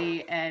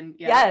orderly, and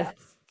yes.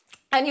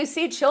 And you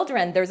see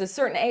children, there's a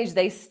certain age,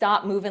 they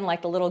stop moving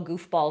like the little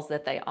goofballs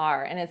that they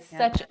are. And it's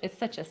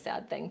such a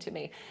sad thing to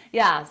me.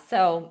 Yeah.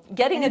 So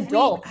getting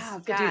adults to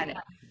do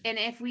that. And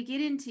if we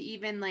get into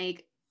even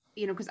like,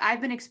 because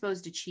I've been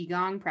exposed to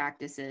Qigong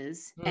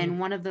practices, and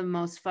one of the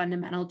most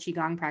fundamental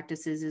Qigong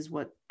practices is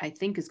what I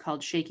think is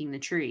called shaking the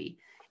tree.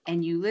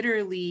 And you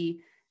literally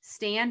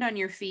stand on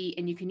your feet,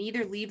 and you can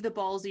either leave the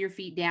balls of your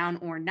feet down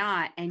or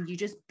not, and you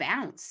just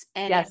bounce.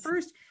 And at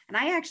first, and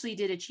I actually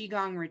did a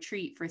Qigong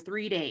retreat for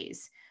 3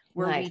 days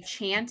where we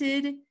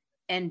chanted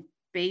and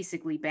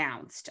basically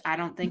bounced. I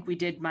don't think we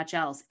did much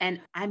else. And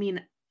I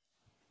mean,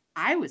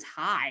 I was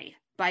high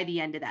by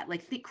the end of that.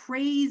 Like, the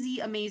crazy,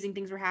 amazing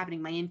things were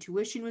happening. My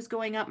intuition was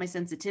going up, my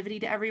sensitivity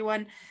to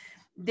everyone.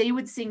 They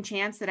would sing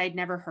chants that I'd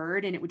never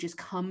heard, and it would just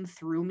come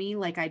through me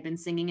like I'd been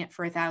singing it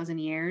for 1,000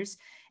 years.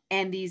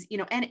 And these,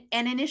 and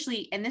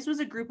initially, and this was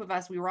a group of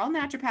us, we were all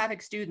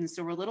naturopathic students,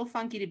 so we're a little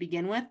funky to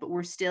begin with, but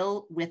we're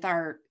still with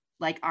our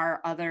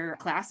other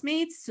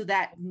classmates, so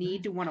that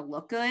need to want to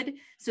look good.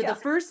 So the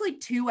first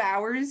 2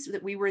 hours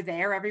that we were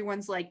there,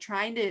 everyone's like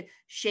trying to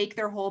shake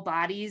their whole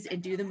bodies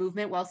and do the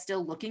movement while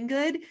still looking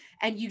good.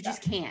 And you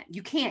just can't,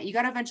 you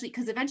got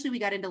to eventually we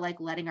got into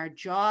letting our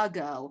jaw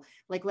go,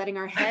 letting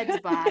our heads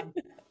bob.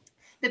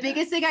 The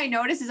biggest thing I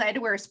noticed is I had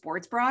to wear a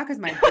sports bra because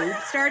my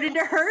boobs started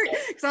to hurt.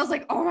 So I was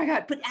like, oh my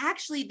God. But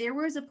actually there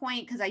was a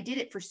point, because I did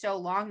it for so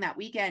long that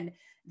weekend,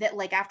 that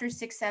after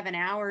 6-7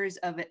 hours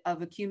of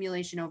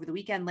accumulation over the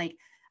weekend,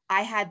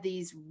 I had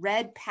these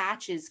red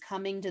patches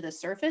coming to the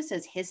surface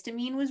as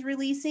histamine was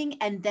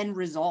releasing, and then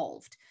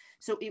resolved.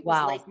 So it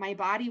was like my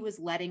body was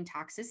letting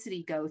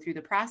toxicity go through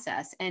the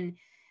process. And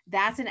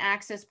that's an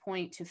access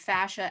point to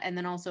fascia. And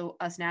then also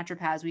us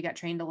naturopaths, we got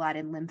trained a lot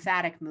in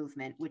lymphatic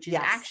movement, which is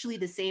actually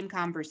the same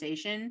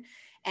conversation.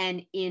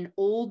 And in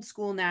old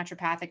school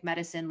naturopathic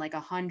medicine,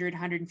 100,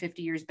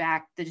 150 years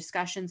back, the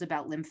discussions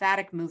about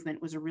lymphatic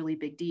movement was a really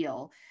big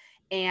deal.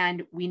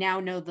 And we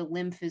now know the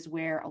lymph is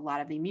where a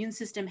lot of the immune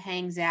system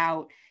hangs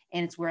out,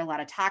 and it's where a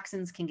lot of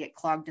toxins can get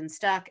clogged and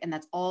stuck. And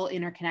that's all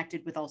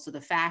interconnected with also the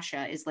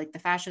fascia. The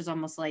fascia is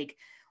almost like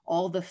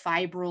all the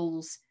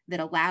fibrils that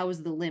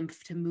allows the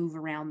lymph to move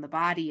around the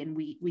body. And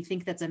we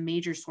think that's a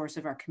major source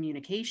of our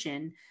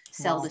communication.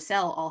 Cell to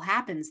cell all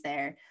happens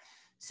there.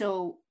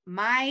 So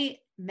my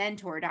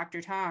mentor,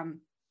 Dr. Tom,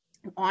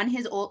 on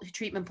his old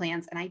treatment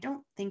plans, and I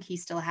don't think he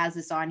still has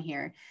this on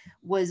here,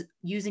 was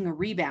using a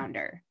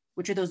rebounder,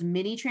 which are those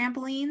mini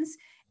trampolines.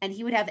 And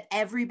he would have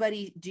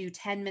everybody do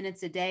 10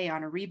 minutes a day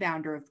on a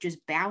rebounder of just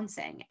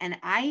bouncing. And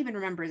I even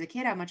remember as a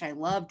kid how much I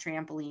loved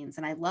trampolines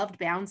and I loved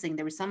bouncing.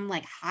 There was some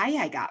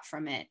high I got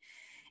from it.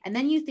 And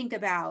then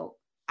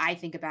I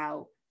think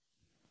about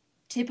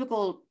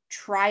typical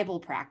tribal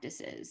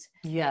practices.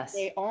 Yes.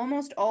 They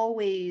almost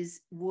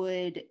always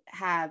would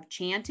have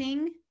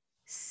chanting,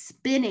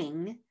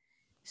 spinning,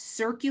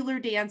 circular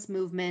dance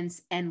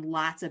movements, and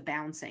lots of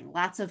bouncing,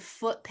 lots of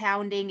foot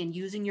pounding and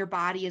using your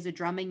body as a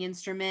drumming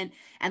instrument.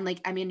 And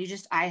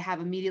I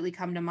have immediately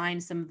come to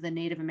mind some of the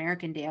Native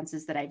American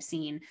dances that I've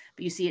seen,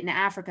 but you see it in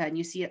Africa and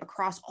you see it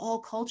across all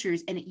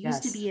cultures. And it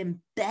used to be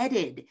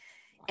embedded,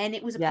 and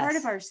it was a part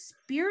of our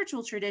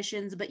spiritual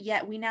traditions, but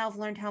yet we now have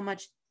learned how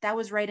much that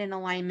was right in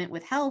alignment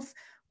with health,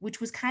 which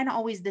was kind of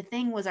always the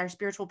thing, was our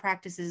spiritual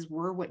practices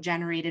were what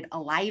generated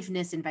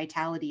aliveness and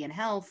vitality and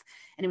health.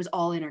 And it was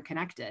all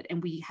interconnected.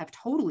 And we have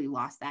totally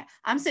lost that.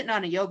 I'm sitting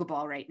on a yoga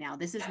ball right now.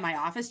 This is my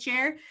office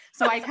chair.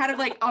 So I kind of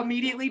like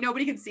immediately,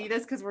 nobody can see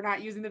this because we're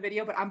not using the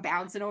video, but I'm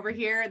bouncing over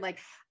here and like,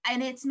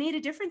 and it's made a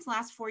difference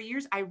last 4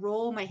 years. I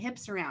roll my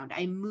hips around.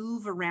 I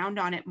move around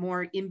on it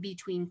more in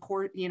between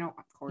courses,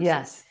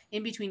 Yes.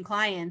 in between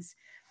clients.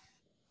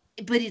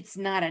 But it's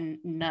not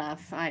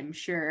enough. I'm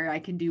sure I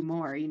can do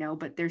more,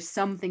 but there's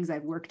some things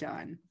I've worked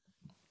on.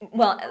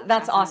 Well,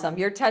 that's awesome.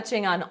 You're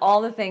touching on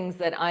all the things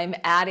that I'm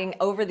adding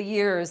over the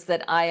years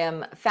that I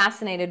am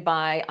fascinated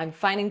by, I'm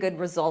finding good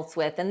results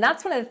with. And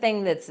that's one of the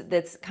things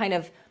that's kind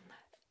of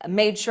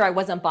made sure I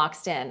wasn't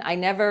boxed in. I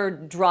never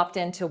dropped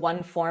into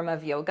one form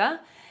of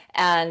yoga.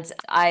 And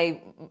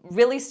I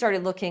really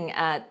started looking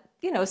at,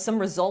 some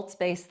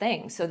results-based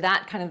things. So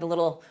that kind of the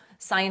little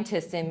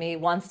scientist in me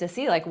wants to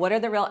see, like, what are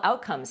the real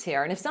outcomes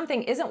here? And if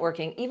something isn't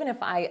working, even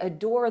if I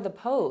adore the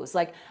pose,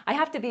 like, I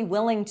have to be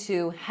willing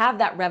to have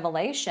that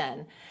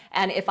revelation.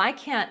 And if I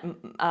can't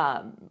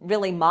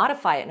really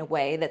modify it in a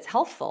way that's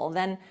healthful,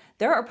 then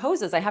there are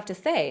poses I have to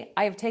say,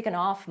 I have taken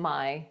off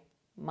my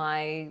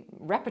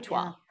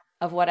repertoire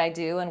of what I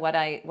do and what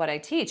I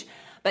teach.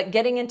 But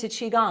getting into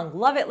Qigong,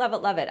 love it, love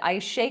it, love it. I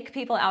shake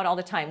people out all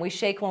the time. We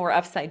shake when we're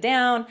upside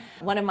down.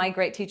 One of my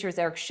great teachers,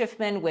 Eric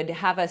Schiffman, would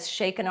have us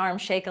shake an arm,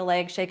 shake a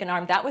leg, shake an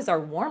arm. That was our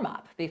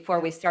warm-up before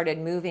we started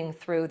moving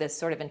through this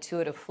sort of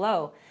intuitive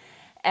flow.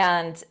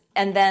 And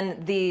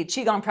then the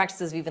Qigong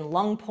practices, even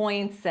lung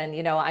points,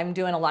 and I'm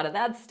doing a lot of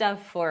that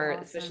stuff for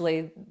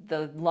especially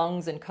the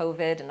lungs and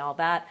COVID and all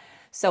that.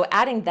 So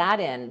adding that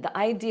in, the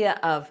idea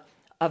of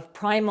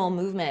primal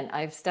movement.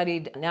 I've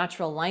studied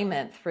natural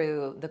alignment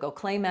through the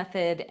Goclay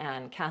method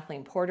and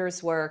Kathleen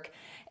Porter's work.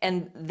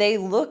 And they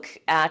look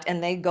at,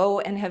 and they go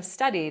and have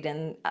studied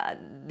in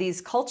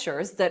these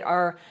cultures that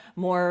are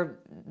more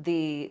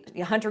the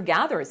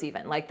hunter-gatherers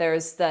even. Like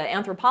there's the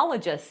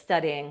anthropologists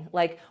studying,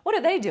 like, what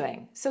are they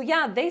doing? So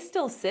yeah, they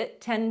still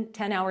sit 10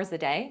 hours a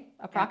day,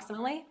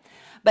 approximately.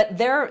 But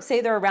they're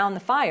around the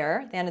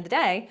fire at the end of the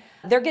day,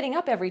 they're getting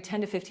up every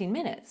 10 to 15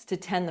 minutes to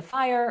tend the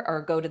fire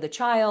or go to the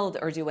child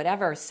or do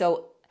whatever.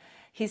 So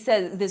he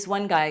said, this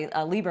one guy,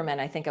 Lieberman,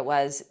 I think it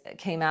was,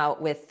 came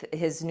out with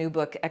his new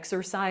book,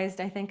 Exercised,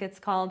 I think it's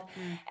called.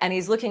 And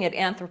he's looking at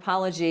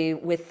anthropology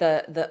with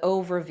the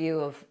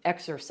overview of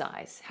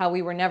exercise, how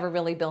we were never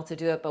really built to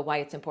do it, but why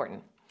it's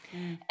important.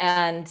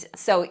 And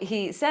so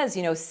he says,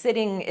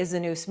 sitting is the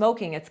new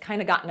smoking. It's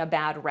kind of gotten a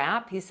bad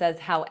rap. He says,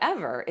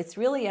 however, it's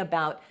really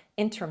about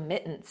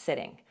intermittent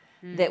sitting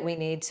that we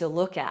need to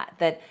look at,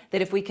 that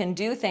if we can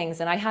do things.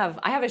 And I have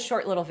a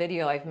short little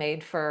video I've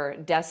made for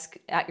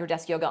at your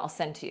desk yoga. I'll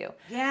send to you.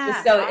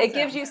 Yeah. So awesome. It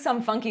gives you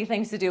some funky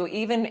things to do,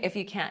 even if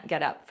you can't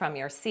get up from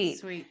your seat.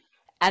 Sweet.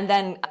 And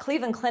then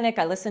Cleveland Clinic,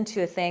 I listened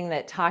to a thing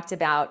that talked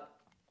about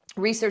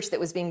research that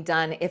was being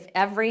done. If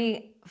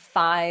every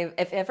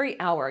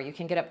hour you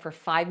can get up for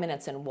 5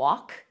 minutes and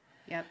walk,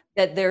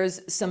 that there's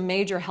some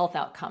major health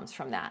outcomes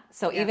from that.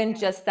 So even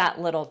just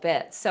that little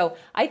bit. So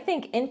I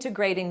think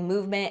integrating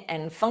movement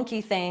and funky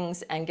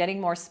things and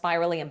getting more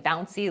spirally and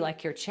bouncy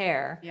like your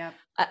chair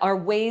are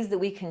ways that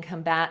we can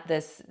combat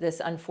this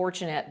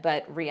unfortunate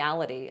but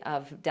reality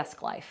of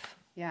desk life.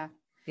 Yeah.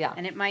 Yeah.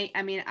 And it might,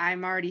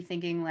 I'm already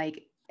thinking,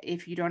 like,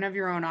 if you don't have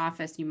your own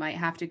office, you might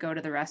have to go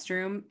to the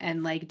restroom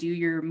and like do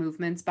your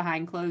movements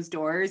behind closed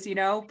doors,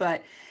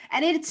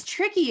 and it's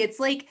tricky. It's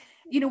like,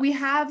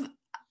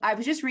 I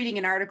was just reading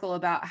an article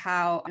about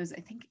how I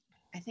think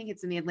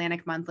it's in the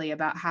Atlantic Monthly,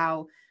 about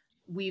how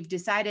we've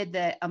decided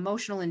that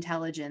emotional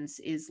intelligence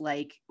is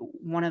like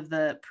one of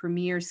the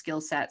premier skill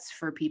sets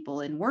for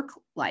people in work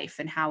life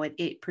and how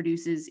it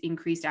produces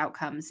increased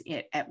outcomes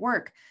at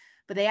work.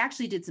 But they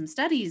actually did some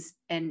studies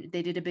and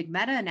they did a big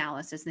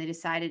meta-analysis, and they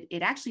decided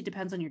it actually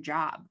depends on your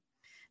job.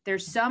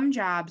 There's some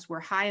jobs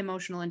where high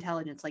emotional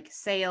intelligence, like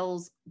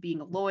sales,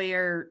 being a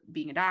lawyer,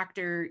 being a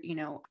doctor,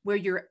 where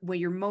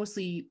you're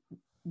mostly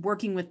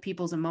working with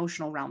people's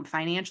emotional realm,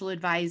 financial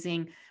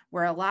advising,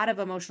 where a lot of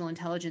emotional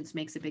intelligence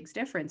makes a big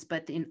difference.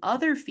 But in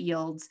other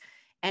fields,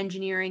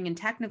 engineering and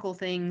technical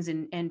things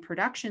and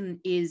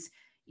production, is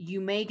you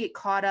may get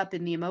caught up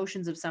in the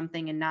emotions of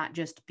something and not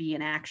just be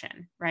in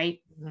action, right?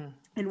 Mm-hmm.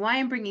 And why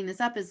I'm bringing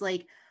this up is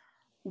like,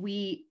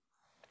 we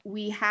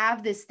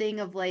have this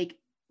thing of like,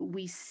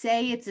 we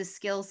say it's a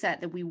skill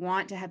set that we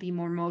want to be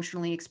more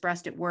emotionally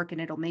expressed at work and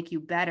it'll make you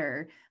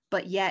better.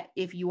 But yet,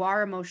 if you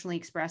are emotionally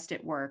expressed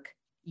at work,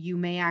 you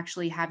may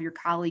actually have your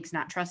colleagues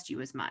not trust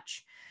you as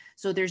much.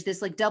 So there's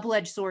this like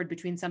double-edged sword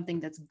between something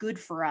that's good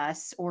for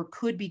us or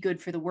could be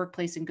good for the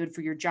workplace and good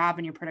for your job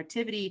and your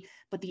productivity,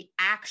 but the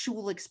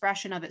actual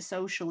expression of it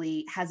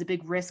socially has a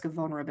big risk of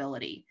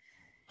vulnerability.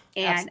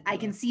 And absolutely. I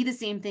can see the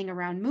same thing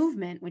around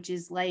movement, which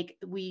is like,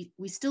 we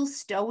still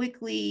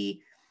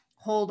stoically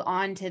hold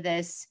on to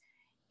this.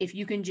 If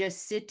you can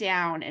just sit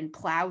down and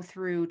plow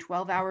through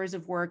 12 hours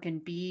of work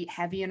and be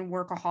heavy and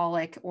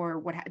workaholic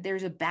or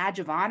there's a badge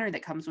of honor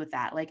that comes with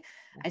that. Like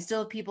I still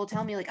have people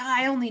tell me like,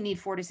 I only need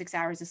 4 to 6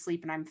 hours of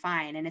sleep and I'm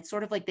fine. And it's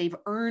sort of like they've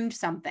earned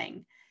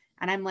something.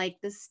 And I'm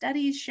like, the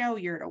studies show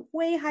you're at a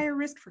way higher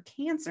risk for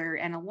cancer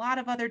and a lot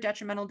of other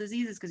detrimental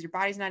diseases because your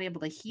body's not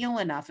able to heal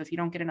enough if you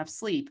don't get enough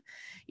sleep,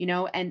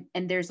 and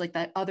there's like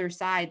that other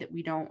side that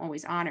we don't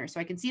always honor. So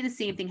I can see the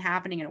same thing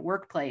happening in a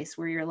workplace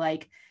where you're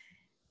like,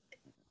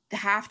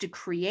 have to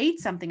create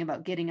something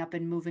about getting up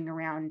and moving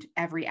around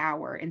every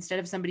hour instead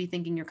of somebody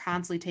thinking you're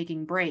constantly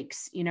taking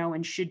breaks,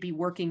 and should be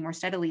working more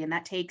steadily. And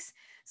that takes,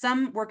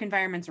 some work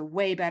environments are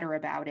way better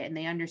about it and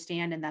they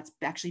understand, and that's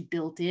actually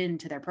built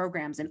into their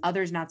programs, and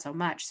others not so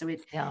much. So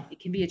it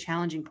can be a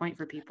challenging point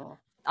for people.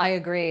 I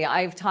agree.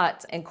 I've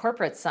taught in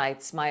corporate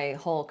sites my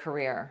whole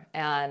career,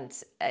 and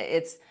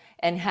that's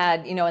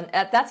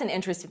an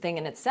interesting thing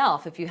in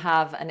itself. If you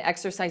have an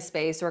exercise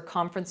space or a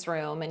conference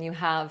room and you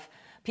have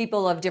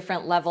people of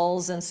different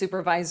levels and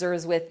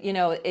supervisors with,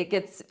 it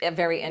gets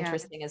very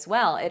interesting as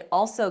well. It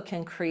also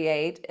can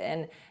create,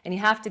 and you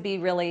have to be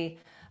really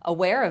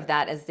aware of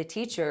that as the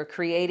teacher,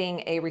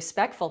 creating a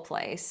respectful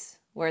place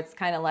where it's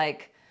kind of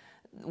like,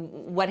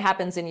 what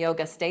happens in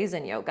yoga stays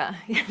in yoga,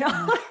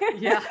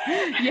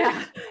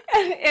 Yeah.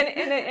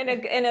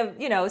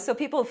 And so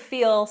people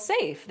feel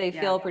safe, they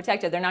feel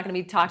protected. They're not going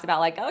to be talked about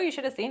like, oh, you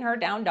should have seen her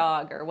down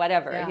dog or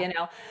whatever,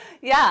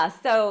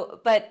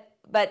 So,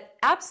 but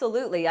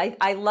absolutely,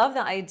 I love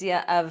the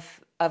idea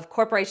of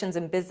corporations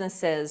and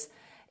businesses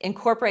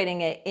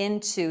incorporating it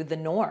into the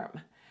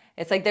norm.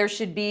 It's like there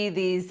should be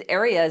these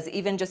areas,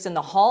 even just in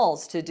the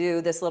halls, to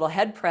do this little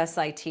head press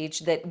I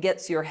teach that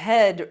gets your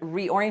head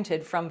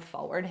reoriented from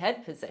forward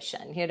head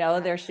position.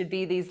 There should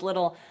be these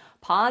little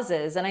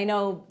pauses. And I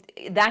know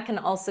that can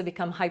also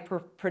become hyper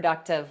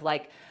productive,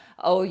 like,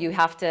 oh, you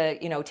have to,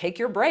 take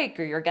your break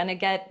or you're going to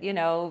get,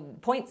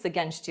 points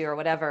against you or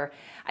whatever.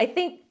 I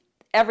think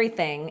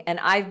everything, and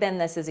I've been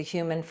this as a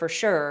human for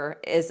sure,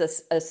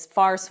 is a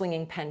far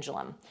swinging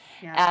pendulum.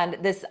 Yeah.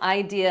 And this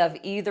idea of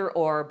either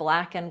or,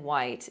 black and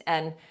white,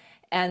 and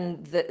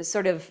the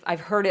sort of, I've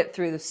heard it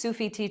through the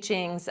Sufi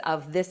teachings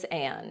of this,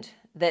 and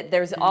that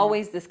there's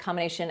always this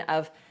combination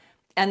of,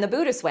 and the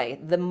Buddhist way,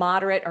 the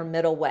moderate or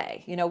middle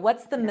way.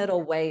 What's the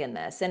middle way in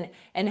this?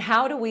 And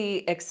how do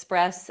we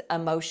express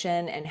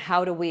emotion, and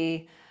how do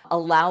we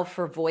allow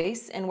for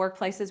voice in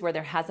workplaces where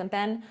there hasn't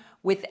been?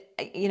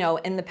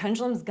 And the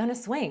pendulum's going to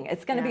swing.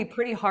 It's going to be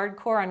pretty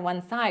hardcore on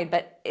one side,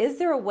 but is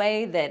there a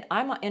way that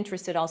I'm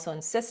interested also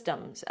in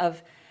systems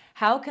of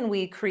how can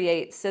we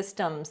create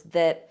systems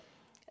that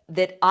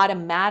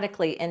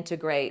automatically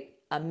integrate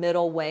a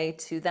middle way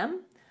to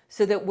them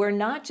so that we're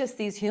not just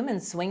these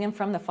humans swinging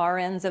from the far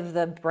ends of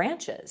the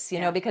branches,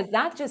 because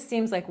that just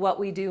seems like what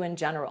we do in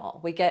general.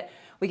 We get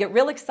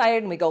real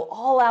excited and we go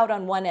all out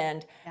on one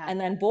end, and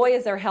then boy,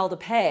 is there hell to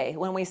pay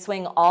when we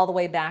swing all the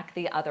way back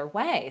the other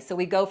way. So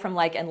we go from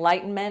like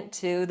enlightenment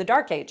to the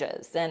dark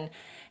ages.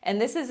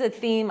 And this is a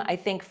theme, I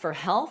think, for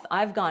health.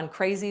 I've gone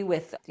crazy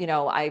with,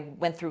 I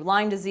went through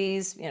Lyme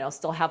disease,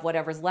 still have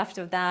whatever's left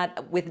of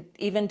that, with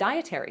even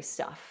dietary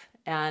stuff,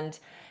 and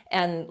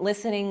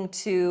listening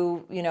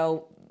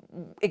to,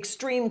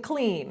 extreme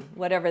clean,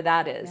 whatever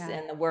that is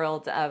in the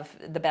world of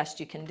the best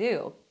you can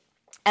do.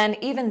 And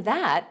even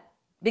that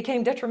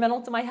became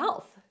detrimental to my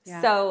health.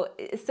 Yeah. So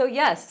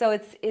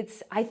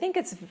it's I think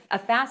it's a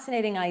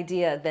fascinating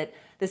idea that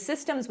the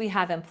systems we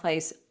have in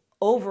place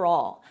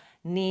overall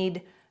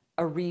need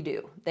a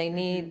redo. They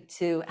need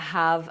to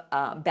have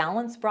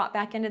balance brought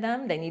back into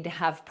them. They need to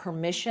have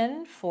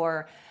permission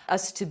for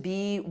us to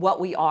be what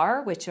we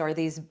are, which are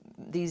these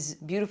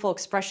beautiful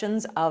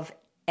expressions of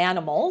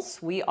animals.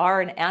 We are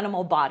an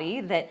animal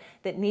body that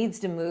needs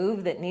to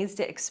move, that needs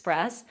to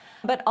express,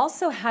 but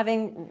also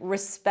having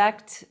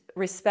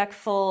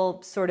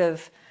respectful sort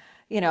of,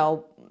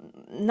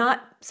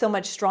 not so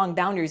much strong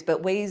boundaries,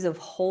 but ways of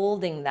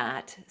holding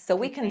that so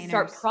we can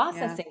start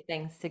processing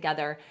things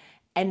together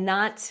and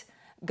not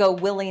go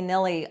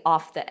willy-nilly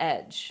off the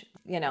edge.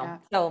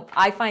 So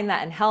I find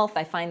that in health,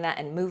 I find that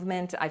in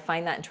movement, I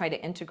find that in trying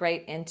to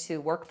integrate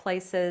into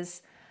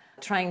workplaces,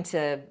 trying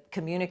to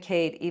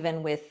communicate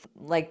even with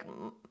like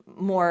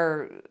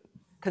more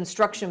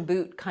construction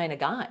boot kind of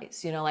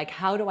guys, like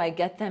how do I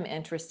get them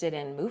interested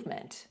in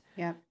movement?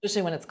 Yeah.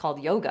 Especially when it's called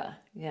yoga,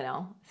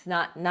 it's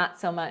not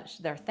so much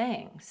their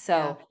thing.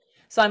 So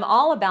I'm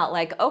all about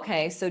like,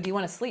 okay, so do you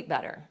want to sleep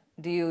better?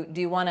 Do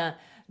you want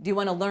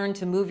to learn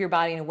to move your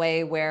body in a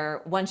way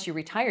where once you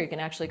retire, you can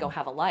actually go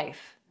have a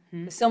life?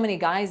 Mm-hmm. So many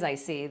guys I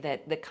see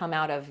that come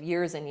out of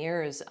years and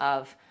years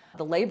of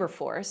the labor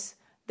force,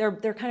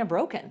 they're kind of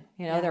broken,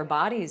 their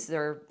bodies,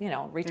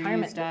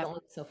 retirement doesn't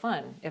look so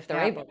fun if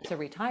they're able to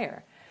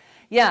retire.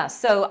 Yeah,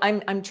 so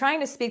I'm trying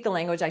to speak the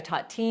language. I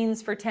taught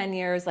teens for 10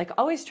 years, like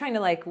always trying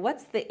to like,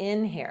 what's the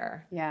in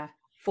here? Yeah.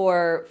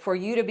 For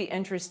you to be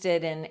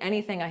interested in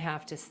anything I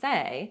have to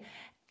say,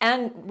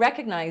 and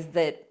recognize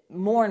that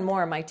more and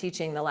more of my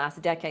teaching the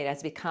last decade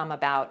has become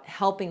about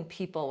helping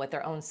people with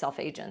their own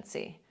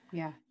self-agency.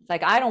 Yeah. It's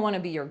like, I don't want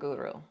to be your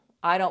guru.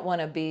 I don't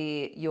want to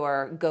be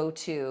your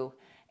go-to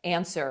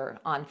answer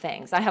on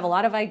things. I have a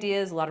lot of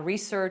ideas, a lot of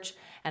research,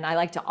 and I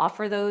like to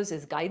offer those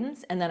as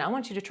guidance, and then I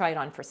want you to try it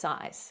on for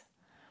size.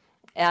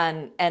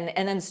 And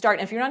then start.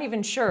 If you're not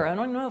even sure, I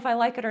don't know if I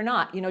like it or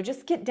not,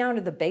 just get down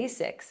to the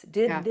basics.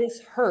 Did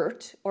this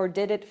hurt or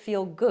did it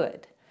feel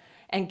good?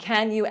 And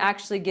can you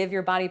actually give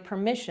your body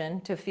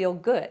permission to feel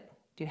good?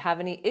 Do you have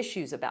any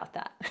issues about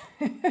that?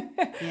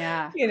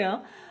 Yeah. you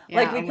know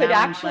like Yeah. we could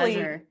Allowing actually,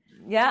 pleasure.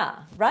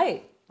 yeah,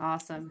 right,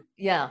 Awesome.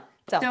 yeah.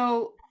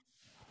 So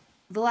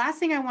the last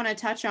thing I want to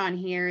touch on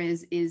here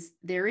is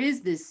there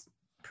is this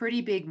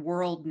pretty big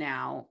world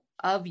now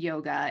of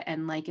yoga.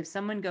 And like if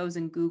someone goes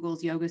and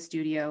Googles yoga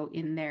studio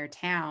in their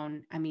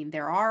town, I mean,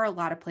 there are a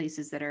lot of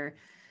places that are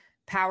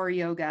power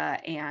yoga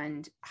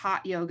and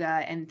hot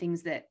yoga and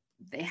things that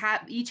they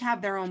have each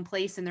have their own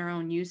place and their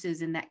own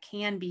uses. And that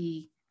can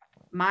be,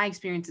 my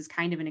experience is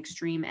kind of an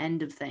extreme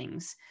end of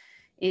things.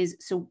 Is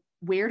so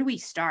where do we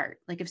start?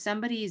 Like if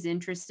somebody is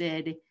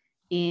interested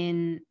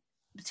in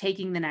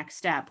taking the next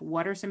step,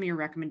 what are some of your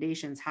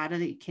recommendations? How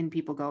can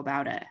people go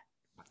about it?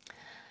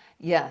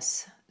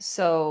 Yes.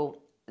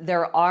 So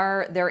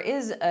there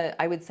is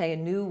I would say a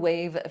new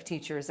wave of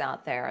teachers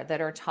out there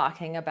that are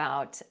talking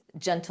about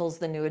gentle's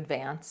the new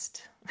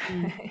advanced.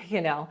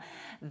 you know,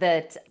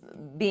 that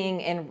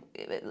being in,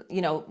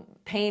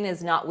 pain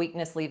is not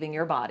weakness leaving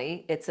your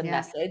body. It's a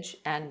message,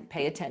 and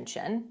pay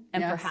attention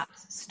and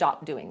perhaps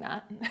stop doing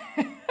that.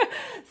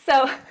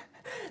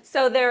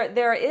 So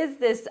there is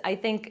this, I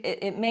think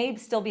it may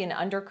still be an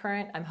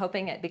undercurrent. I'm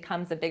hoping it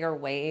becomes a bigger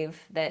wave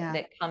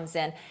that comes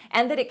in,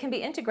 and that it can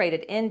be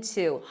integrated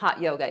into hot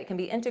yoga. It can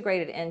be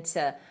integrated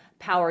into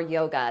power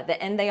yoga.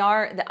 And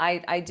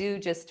I do,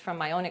 just from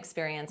my own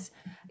experience,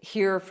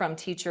 hear from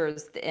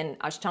teachers in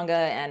Ashtanga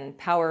and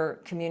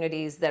power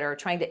communities that are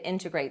trying to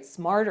integrate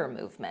smarter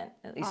movement,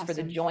 at least for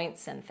the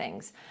joints and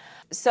things.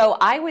 So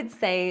I would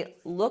say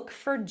look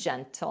for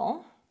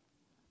gentle,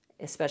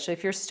 especially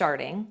if you're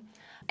starting.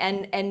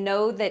 And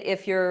know that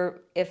if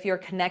you're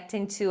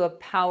connecting to a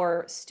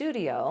power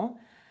studio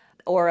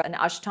or an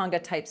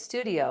Ashtanga type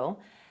studio,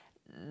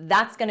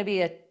 that's going to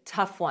be a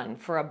tough one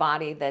for a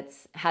body that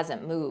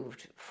hasn't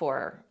moved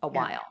for a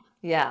while.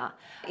 Yeah,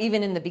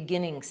 even in the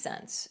beginning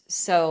sense.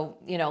 So,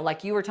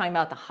 like you were talking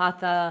about the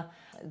hatha,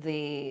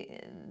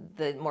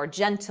 the more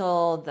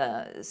gentle,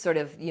 the sort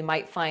of, you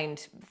might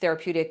find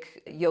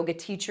therapeutic yoga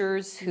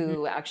teachers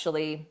who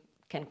actually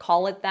can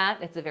call it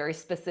that. It's a very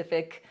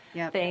specific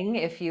thing.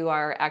 If you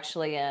are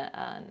actually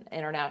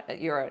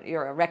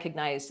you're a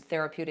recognized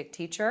therapeutic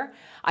teacher.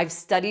 I've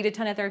studied a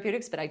ton of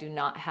therapeutics, but I do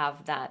not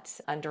have that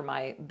under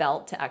my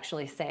belt to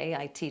actually say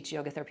I teach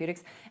yoga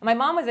therapeutics. And my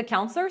mom was a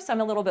counselor, so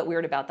I'm a little bit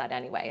weird about that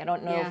anyway. I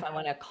don't know if I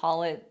want to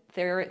call it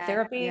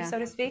therapy, so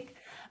to speak,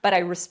 but I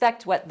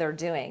respect what they're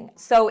doing.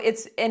 So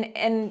it's,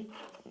 and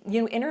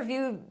you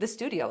interview the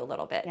studio a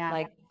little bit,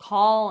 like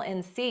call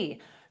and see.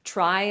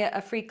 Try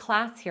a free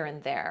class here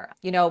and there.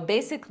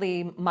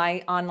 Basically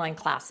my online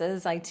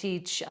classes, I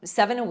teach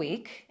 7 a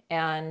week,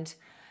 and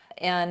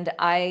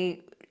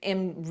I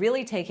am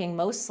really taking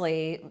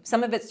mostly,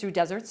 some of it's through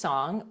Desert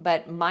Song,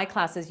 but my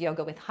class is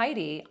Yoga with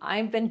Heidi.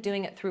 I've been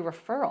doing it through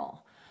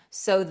referral,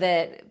 so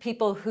that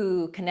people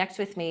who connect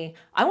with me,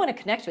 I want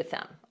to connect with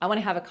them. I want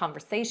to have a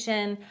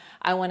conversation.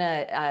 I want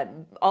to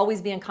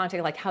always be in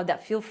contact, like, how'd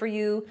that feel for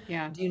you?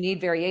 Do you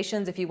need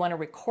variations? If you want a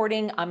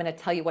recording, I'm going to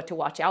tell you what to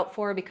watch out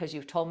for because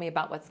you've told me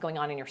about what's going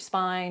on in your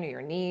spine or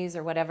your knees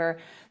or whatever.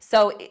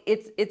 So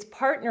it's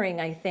partnering,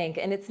 I think,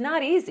 and it's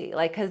not easy,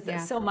 like,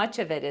 because so much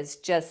of it is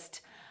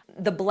just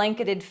the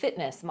blanketed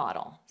fitness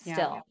model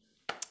still.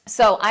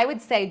 So I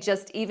would say,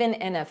 just even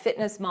in a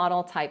fitness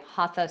model type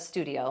hatha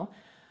studio,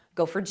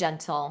 go for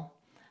gentle.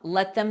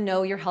 Let them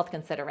know your health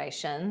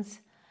considerations.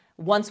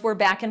 Once we're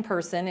back in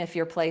person, if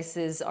your place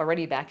is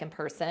already back in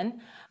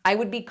person, I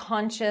would be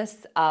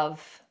conscious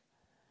of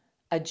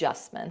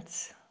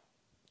adjustments.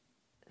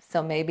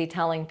 So maybe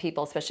telling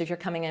people, especially if you're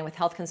coming in with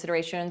health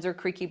considerations or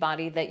creaky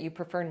body, that you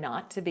prefer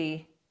not to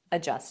be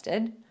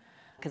adjusted,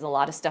 because a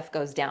lot of stuff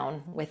goes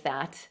down with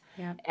that.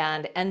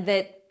 And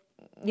that,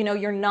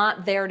 you're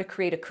not there to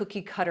create a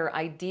cookie cutter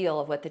ideal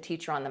of what the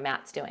teacher on the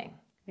mat's doing.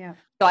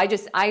 So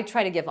I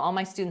try to give all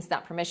my students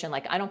that permission.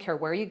 Like, I don't care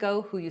where you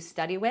go, who you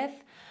study with,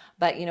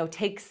 but,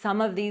 take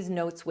some of these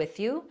notes with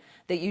you,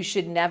 that you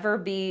should never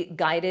be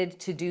guided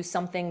to do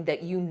something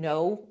that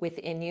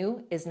within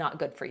you is not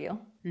good for you.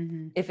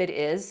 If it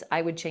is,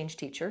 I would change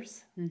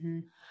teachers.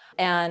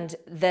 And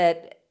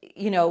that,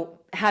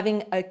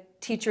 having a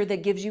teacher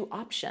that gives you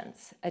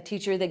options, a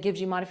teacher that gives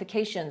you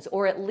modifications,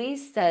 or at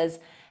least says,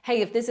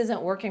 hey, if this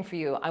isn't working for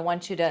you, I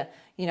want you to,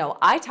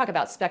 I talk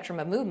about spectrum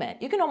of movement.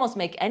 You can almost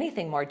make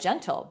anything more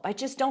gentle, but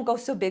just don't go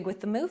so big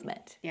with the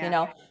movement,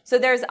 So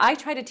I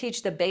try to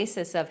teach the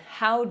basis of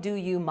how do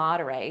you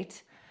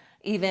moderate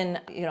even,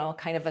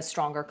 kind of a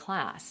stronger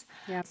class.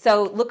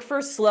 So look for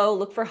slow,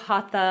 look for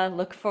hatha,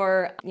 look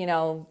for,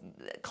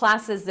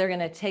 classes they're going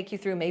to take you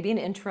through maybe an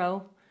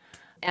intro.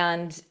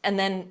 And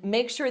then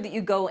make sure that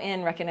you go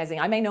in recognizing,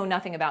 I may know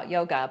nothing about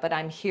yoga, but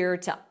I'm here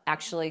to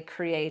actually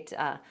create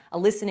a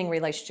listening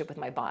relationship with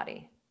my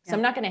body. So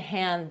I'm not going to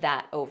hand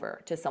that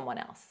over to someone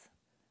else.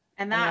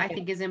 And that, I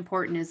think, is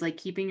important, is like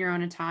keeping your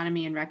own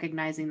autonomy and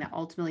recognizing that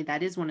ultimately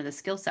that is one of the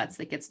skill sets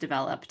that gets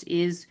developed,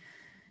 is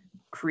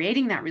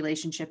creating that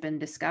relationship and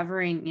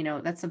discovering,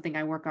 that's something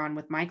I work on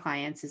with my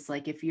clients, is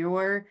like, if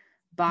your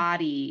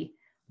body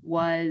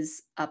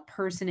was a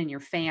person in your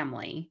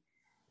family,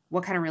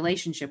 what kind of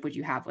relationship would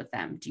you have with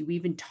them? Do you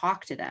even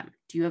talk to them?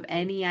 Do you have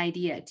any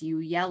idea? Do you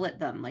yell at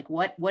them? Like,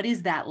 what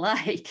is that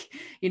like?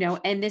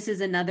 And this is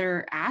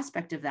another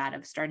aspect of that,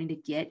 of starting to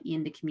get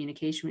into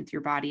communication with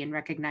your body and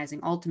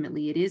recognizing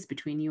ultimately it is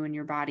between you and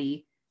your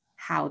body,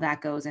 how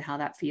that goes and how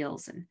that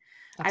feels. And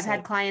I've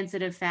had clients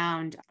that have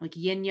found like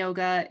yin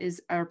yoga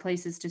are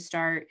places to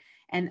start.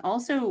 And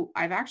also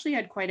I've actually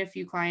had quite a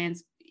few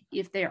clients,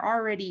 if they're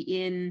already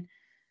in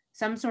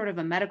some sort of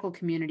a medical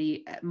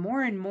community,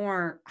 more and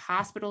more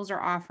hospitals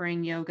are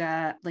offering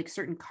yoga, like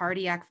certain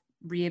cardiac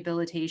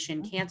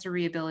rehabilitation, cancer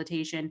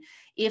rehabilitation,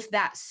 if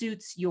that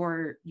suits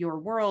your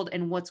world.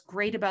 And what's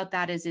great about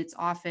that is it's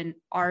often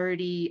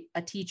already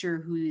a teacher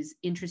who's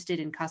interested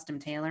in custom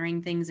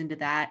tailoring things into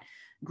that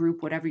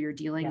group, whatever you're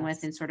dealing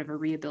with in sort of a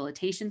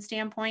rehabilitation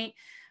standpoint.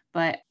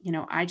 But,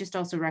 I just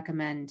also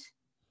recommend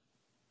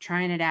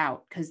trying it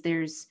out, because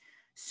there's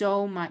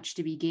so much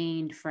to be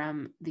gained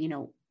from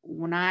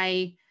when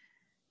I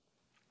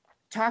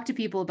talk to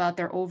people about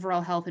their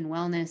overall health and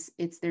wellness,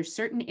 there's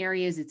certain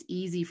areas it's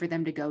easy for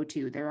them to go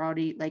to. They're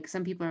already like,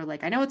 some people are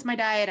like, I know it's my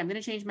diet. I'm going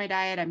to change my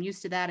diet. I'm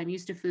used to that. I'm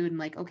used to food. And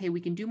like, okay,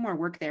 we can do more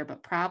work there,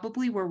 but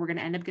probably where we're going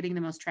to end up getting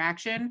the most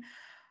traction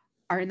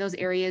are in those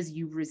areas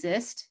you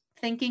resist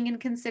thinking and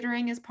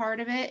considering as part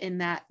of it. In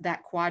that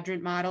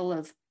quadrant model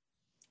of,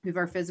 we have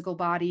our physical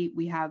body,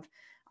 we have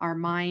our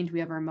mind, we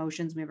have our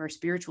emotions, we have our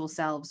spiritual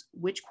selves.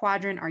 Which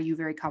quadrant are you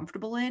very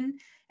comfortable in?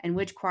 And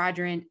which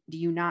quadrant do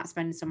you not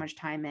spend so much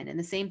time in? And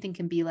the same thing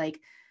can be like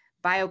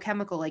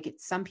biochemical. Like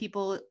some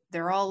people,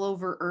 they're all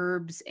over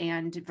herbs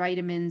and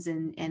vitamins,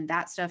 and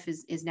that stuff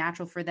is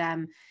natural for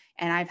them.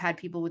 And I've had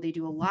people where they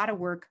do a lot of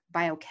work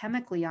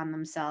biochemically on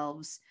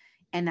themselves,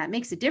 and that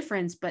makes a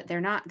difference, but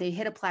they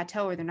hit a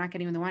plateau, or they're not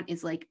getting what they want.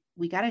 It's like,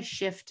 we got to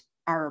shift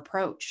our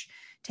approach,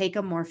 take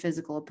a more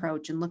physical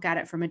approach and look at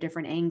it from a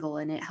different angle.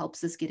 And it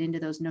helps us get into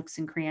those nooks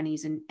and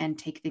crannies and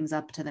take things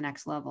up to the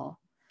next level.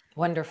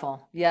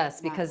 Wonderful.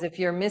 Yes. Because if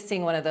you're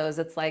missing one of those,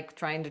 it's like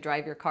trying to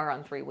drive your car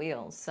on 3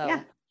 wheels. So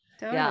yeah,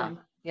 totally.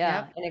 Yeah.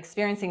 Yep. And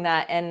experiencing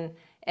that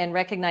and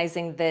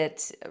recognizing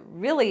that,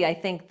 really, I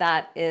think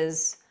that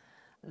is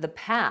the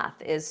path,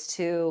 is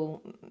to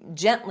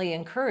gently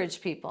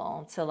encourage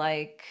people to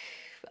like,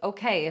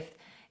 okay,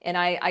 and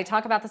I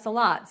talk about this a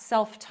lot,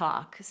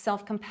 self-talk,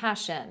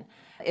 self-compassion.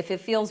 If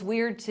it feels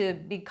weird to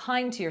be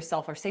kind to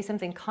yourself or say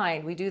something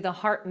kind, we do the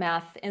Heart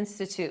Math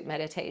Institute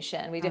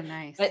meditation. We do,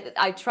 nice. But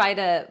I try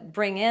to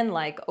bring in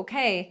like,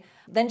 okay,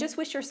 then just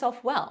wish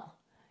yourself well.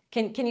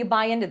 Can you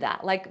buy into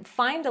that? Like,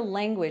 find a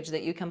language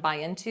that you can buy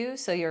into,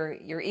 so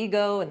your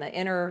ego and the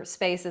inner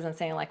space isn't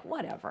saying like,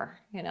 whatever,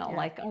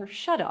 like, or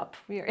shut up,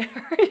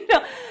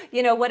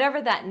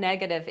 whatever that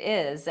negative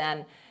is.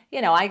 And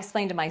I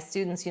explained to my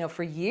students,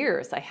 for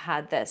years I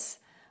had this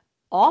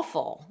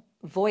awful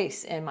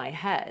voice in my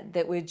head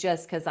that would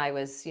just, because I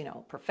was,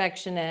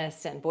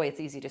 perfectionist, and boy, it's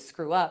easy to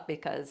screw up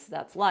because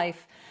that's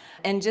life,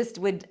 and just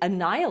would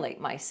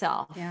annihilate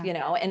myself,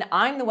 and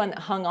I'm the one that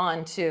hung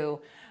on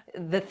to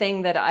the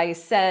thing that I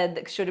said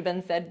that should have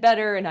been said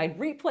better, and I'd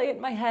replay it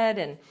in my head.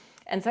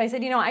 And so I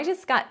said, I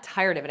just got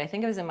tired of it. I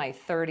think it was in my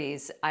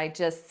 30s. I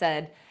just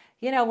said,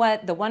 you know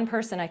what? The one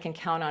person I can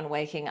count on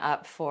waking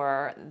up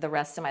for the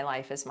rest of my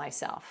life is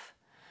myself.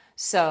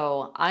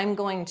 So I'm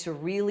going to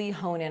really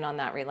hone in on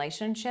that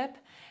relationship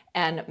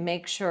and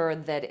make sure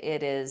that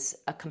it is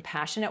a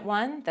compassionate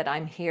one, that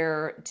I'm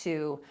here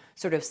to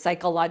sort of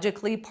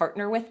psychologically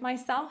partner with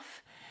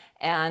myself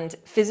and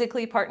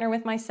physically partner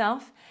with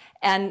myself.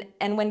 And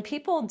when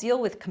people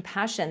deal with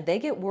compassion, they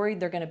get worried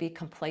they're going to be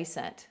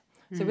complacent.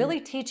 So really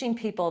teaching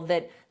people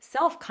that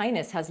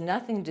self-kindness has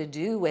nothing to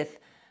do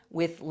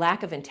with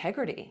lack of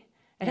integrity.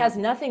 It has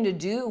nothing to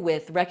do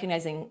with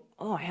recognizing,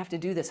 oh, I have to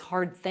do this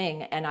hard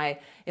thing, and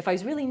if I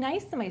was really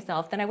nice to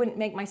myself, then I wouldn't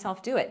make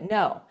myself do it.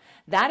 No,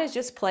 that is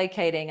just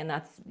placating, and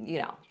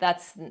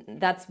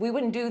that's we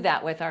wouldn't do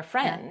that with our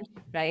friend,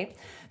 right?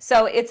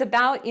 So it's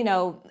about,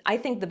 I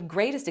think the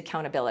greatest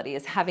accountability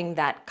is having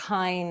that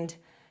kind,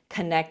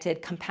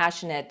 connected,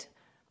 compassionate,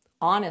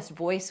 honest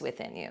voice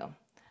within you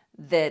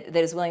that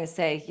is willing to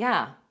say,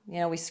 yeah,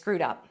 we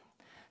screwed up.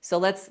 So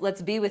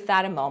let's be with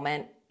that a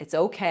moment. It's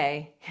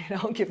okay.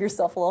 Give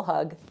yourself a little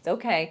hug. It's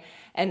okay.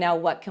 And now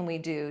what can we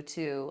do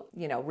to,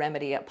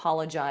 remedy,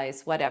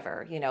 apologize,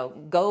 whatever,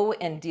 go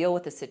and deal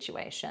with the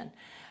situation.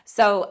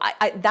 So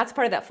that's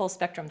part of that full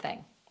spectrum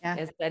thing,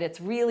 is that it's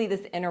really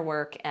this inner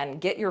work,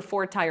 and get your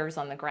 4 tires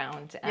on the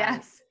ground. And,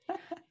 yes.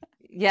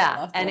 Yeah.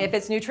 Awesome. And if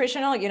it's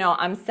nutritional,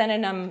 I'm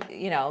sending them,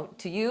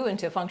 to you and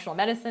to functional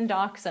medicine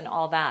docs and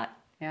all that.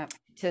 Yeah.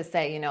 To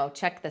say,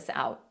 check this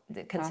out,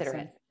 consider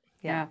it.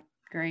 Yeah.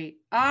 Great.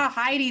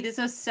 Heidi, this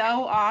was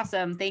so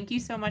awesome. Thank you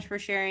so much for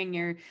sharing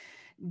your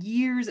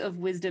years of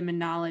wisdom and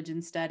knowledge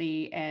and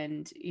study.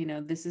 And,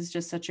 this is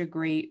just such a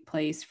great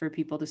place for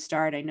people to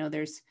start. I know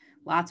there's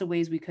lots of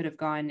ways we could have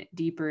gone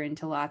deeper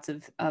into lots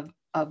of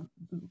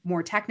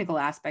more technical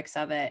aspects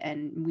of it.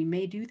 And we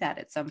may do that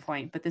at some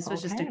point, but this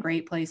was just a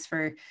great place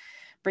for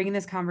bringing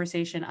this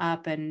conversation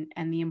up and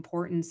the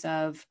importance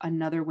of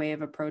another way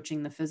of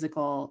approaching the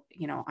physical.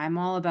 You know, I'm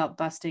all about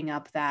busting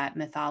up that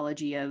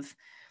mythology of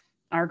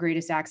our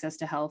greatest access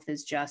to health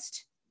is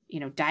just, you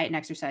know, diet and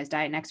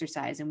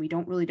exercise. And we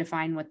don't really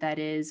define what that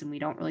is. And we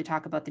don't really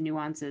talk about the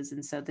nuances.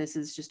 And so this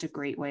is just a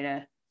great way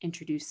to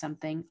introduce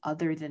something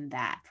other than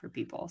that for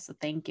people. So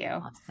thank you.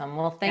 Awesome.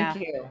 Well, thank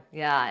you.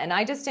 Yeah. And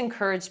I just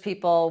encourage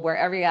people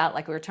wherever you're at,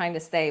 like we were trying to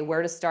say,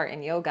 where to start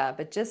in yoga,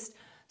 but just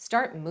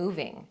start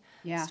moving.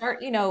 Yeah.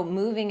 Start, you know,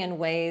 moving in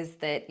ways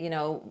that, you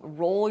know,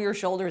 roll your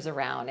shoulders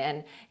around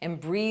and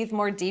breathe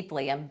more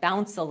deeply and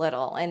bounce a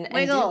little and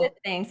do the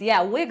things.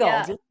 Yeah, wiggle.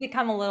 Yeah. Just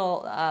become a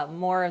little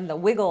more in the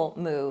wiggle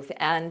move.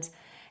 And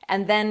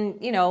then,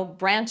 you know,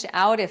 branch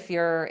out if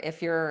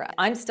you're,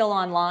 I'm still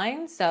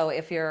online. So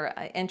if you're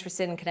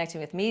interested in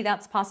connecting with me,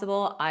 that's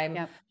possible.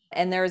 And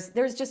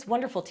there's just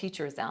wonderful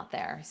teachers out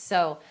there.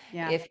 So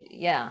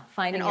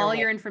finding and all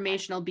your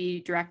information will be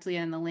directly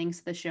in the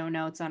links, the show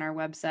notes on our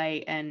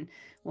website, and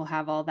we'll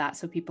have all that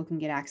so people can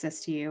get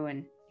access to you.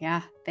 And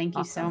thank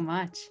you so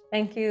much.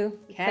 Thank you.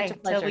 Okay. Such a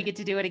pleasure. Till we get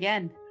to do it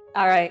again.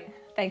 All right.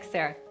 Thanks,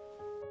 Sarah.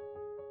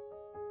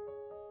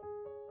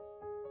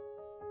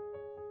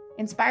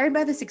 Inspired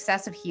by the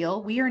success of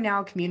Heal, we are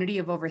now a community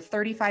of over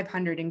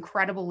 3,500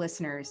 incredible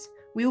listeners.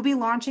 We will be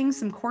launching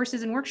some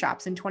courses and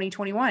workshops in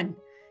 2021.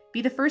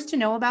 Be the first to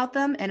know about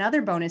them and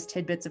other bonus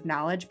tidbits of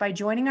knowledge by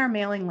joining our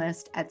mailing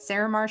list at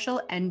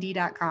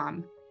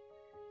sarahmarshallnd.com.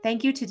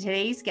 Thank you to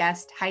today's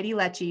guest, Heidi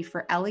Lecce,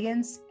 for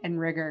elegance and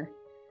rigor.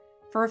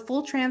 For a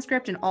full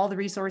transcript and all the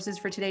resources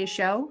for today's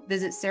show,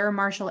 visit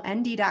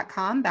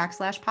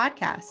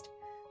sarahmarshallnd.com/podcast.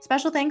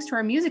 Special thanks to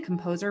our music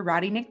composer,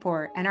 Roddy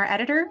Nickpour, and our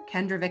editor,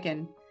 Kendra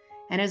Vicken.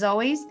 And as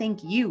always,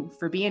 thank you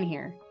for being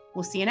here.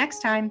 We'll see you next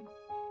time.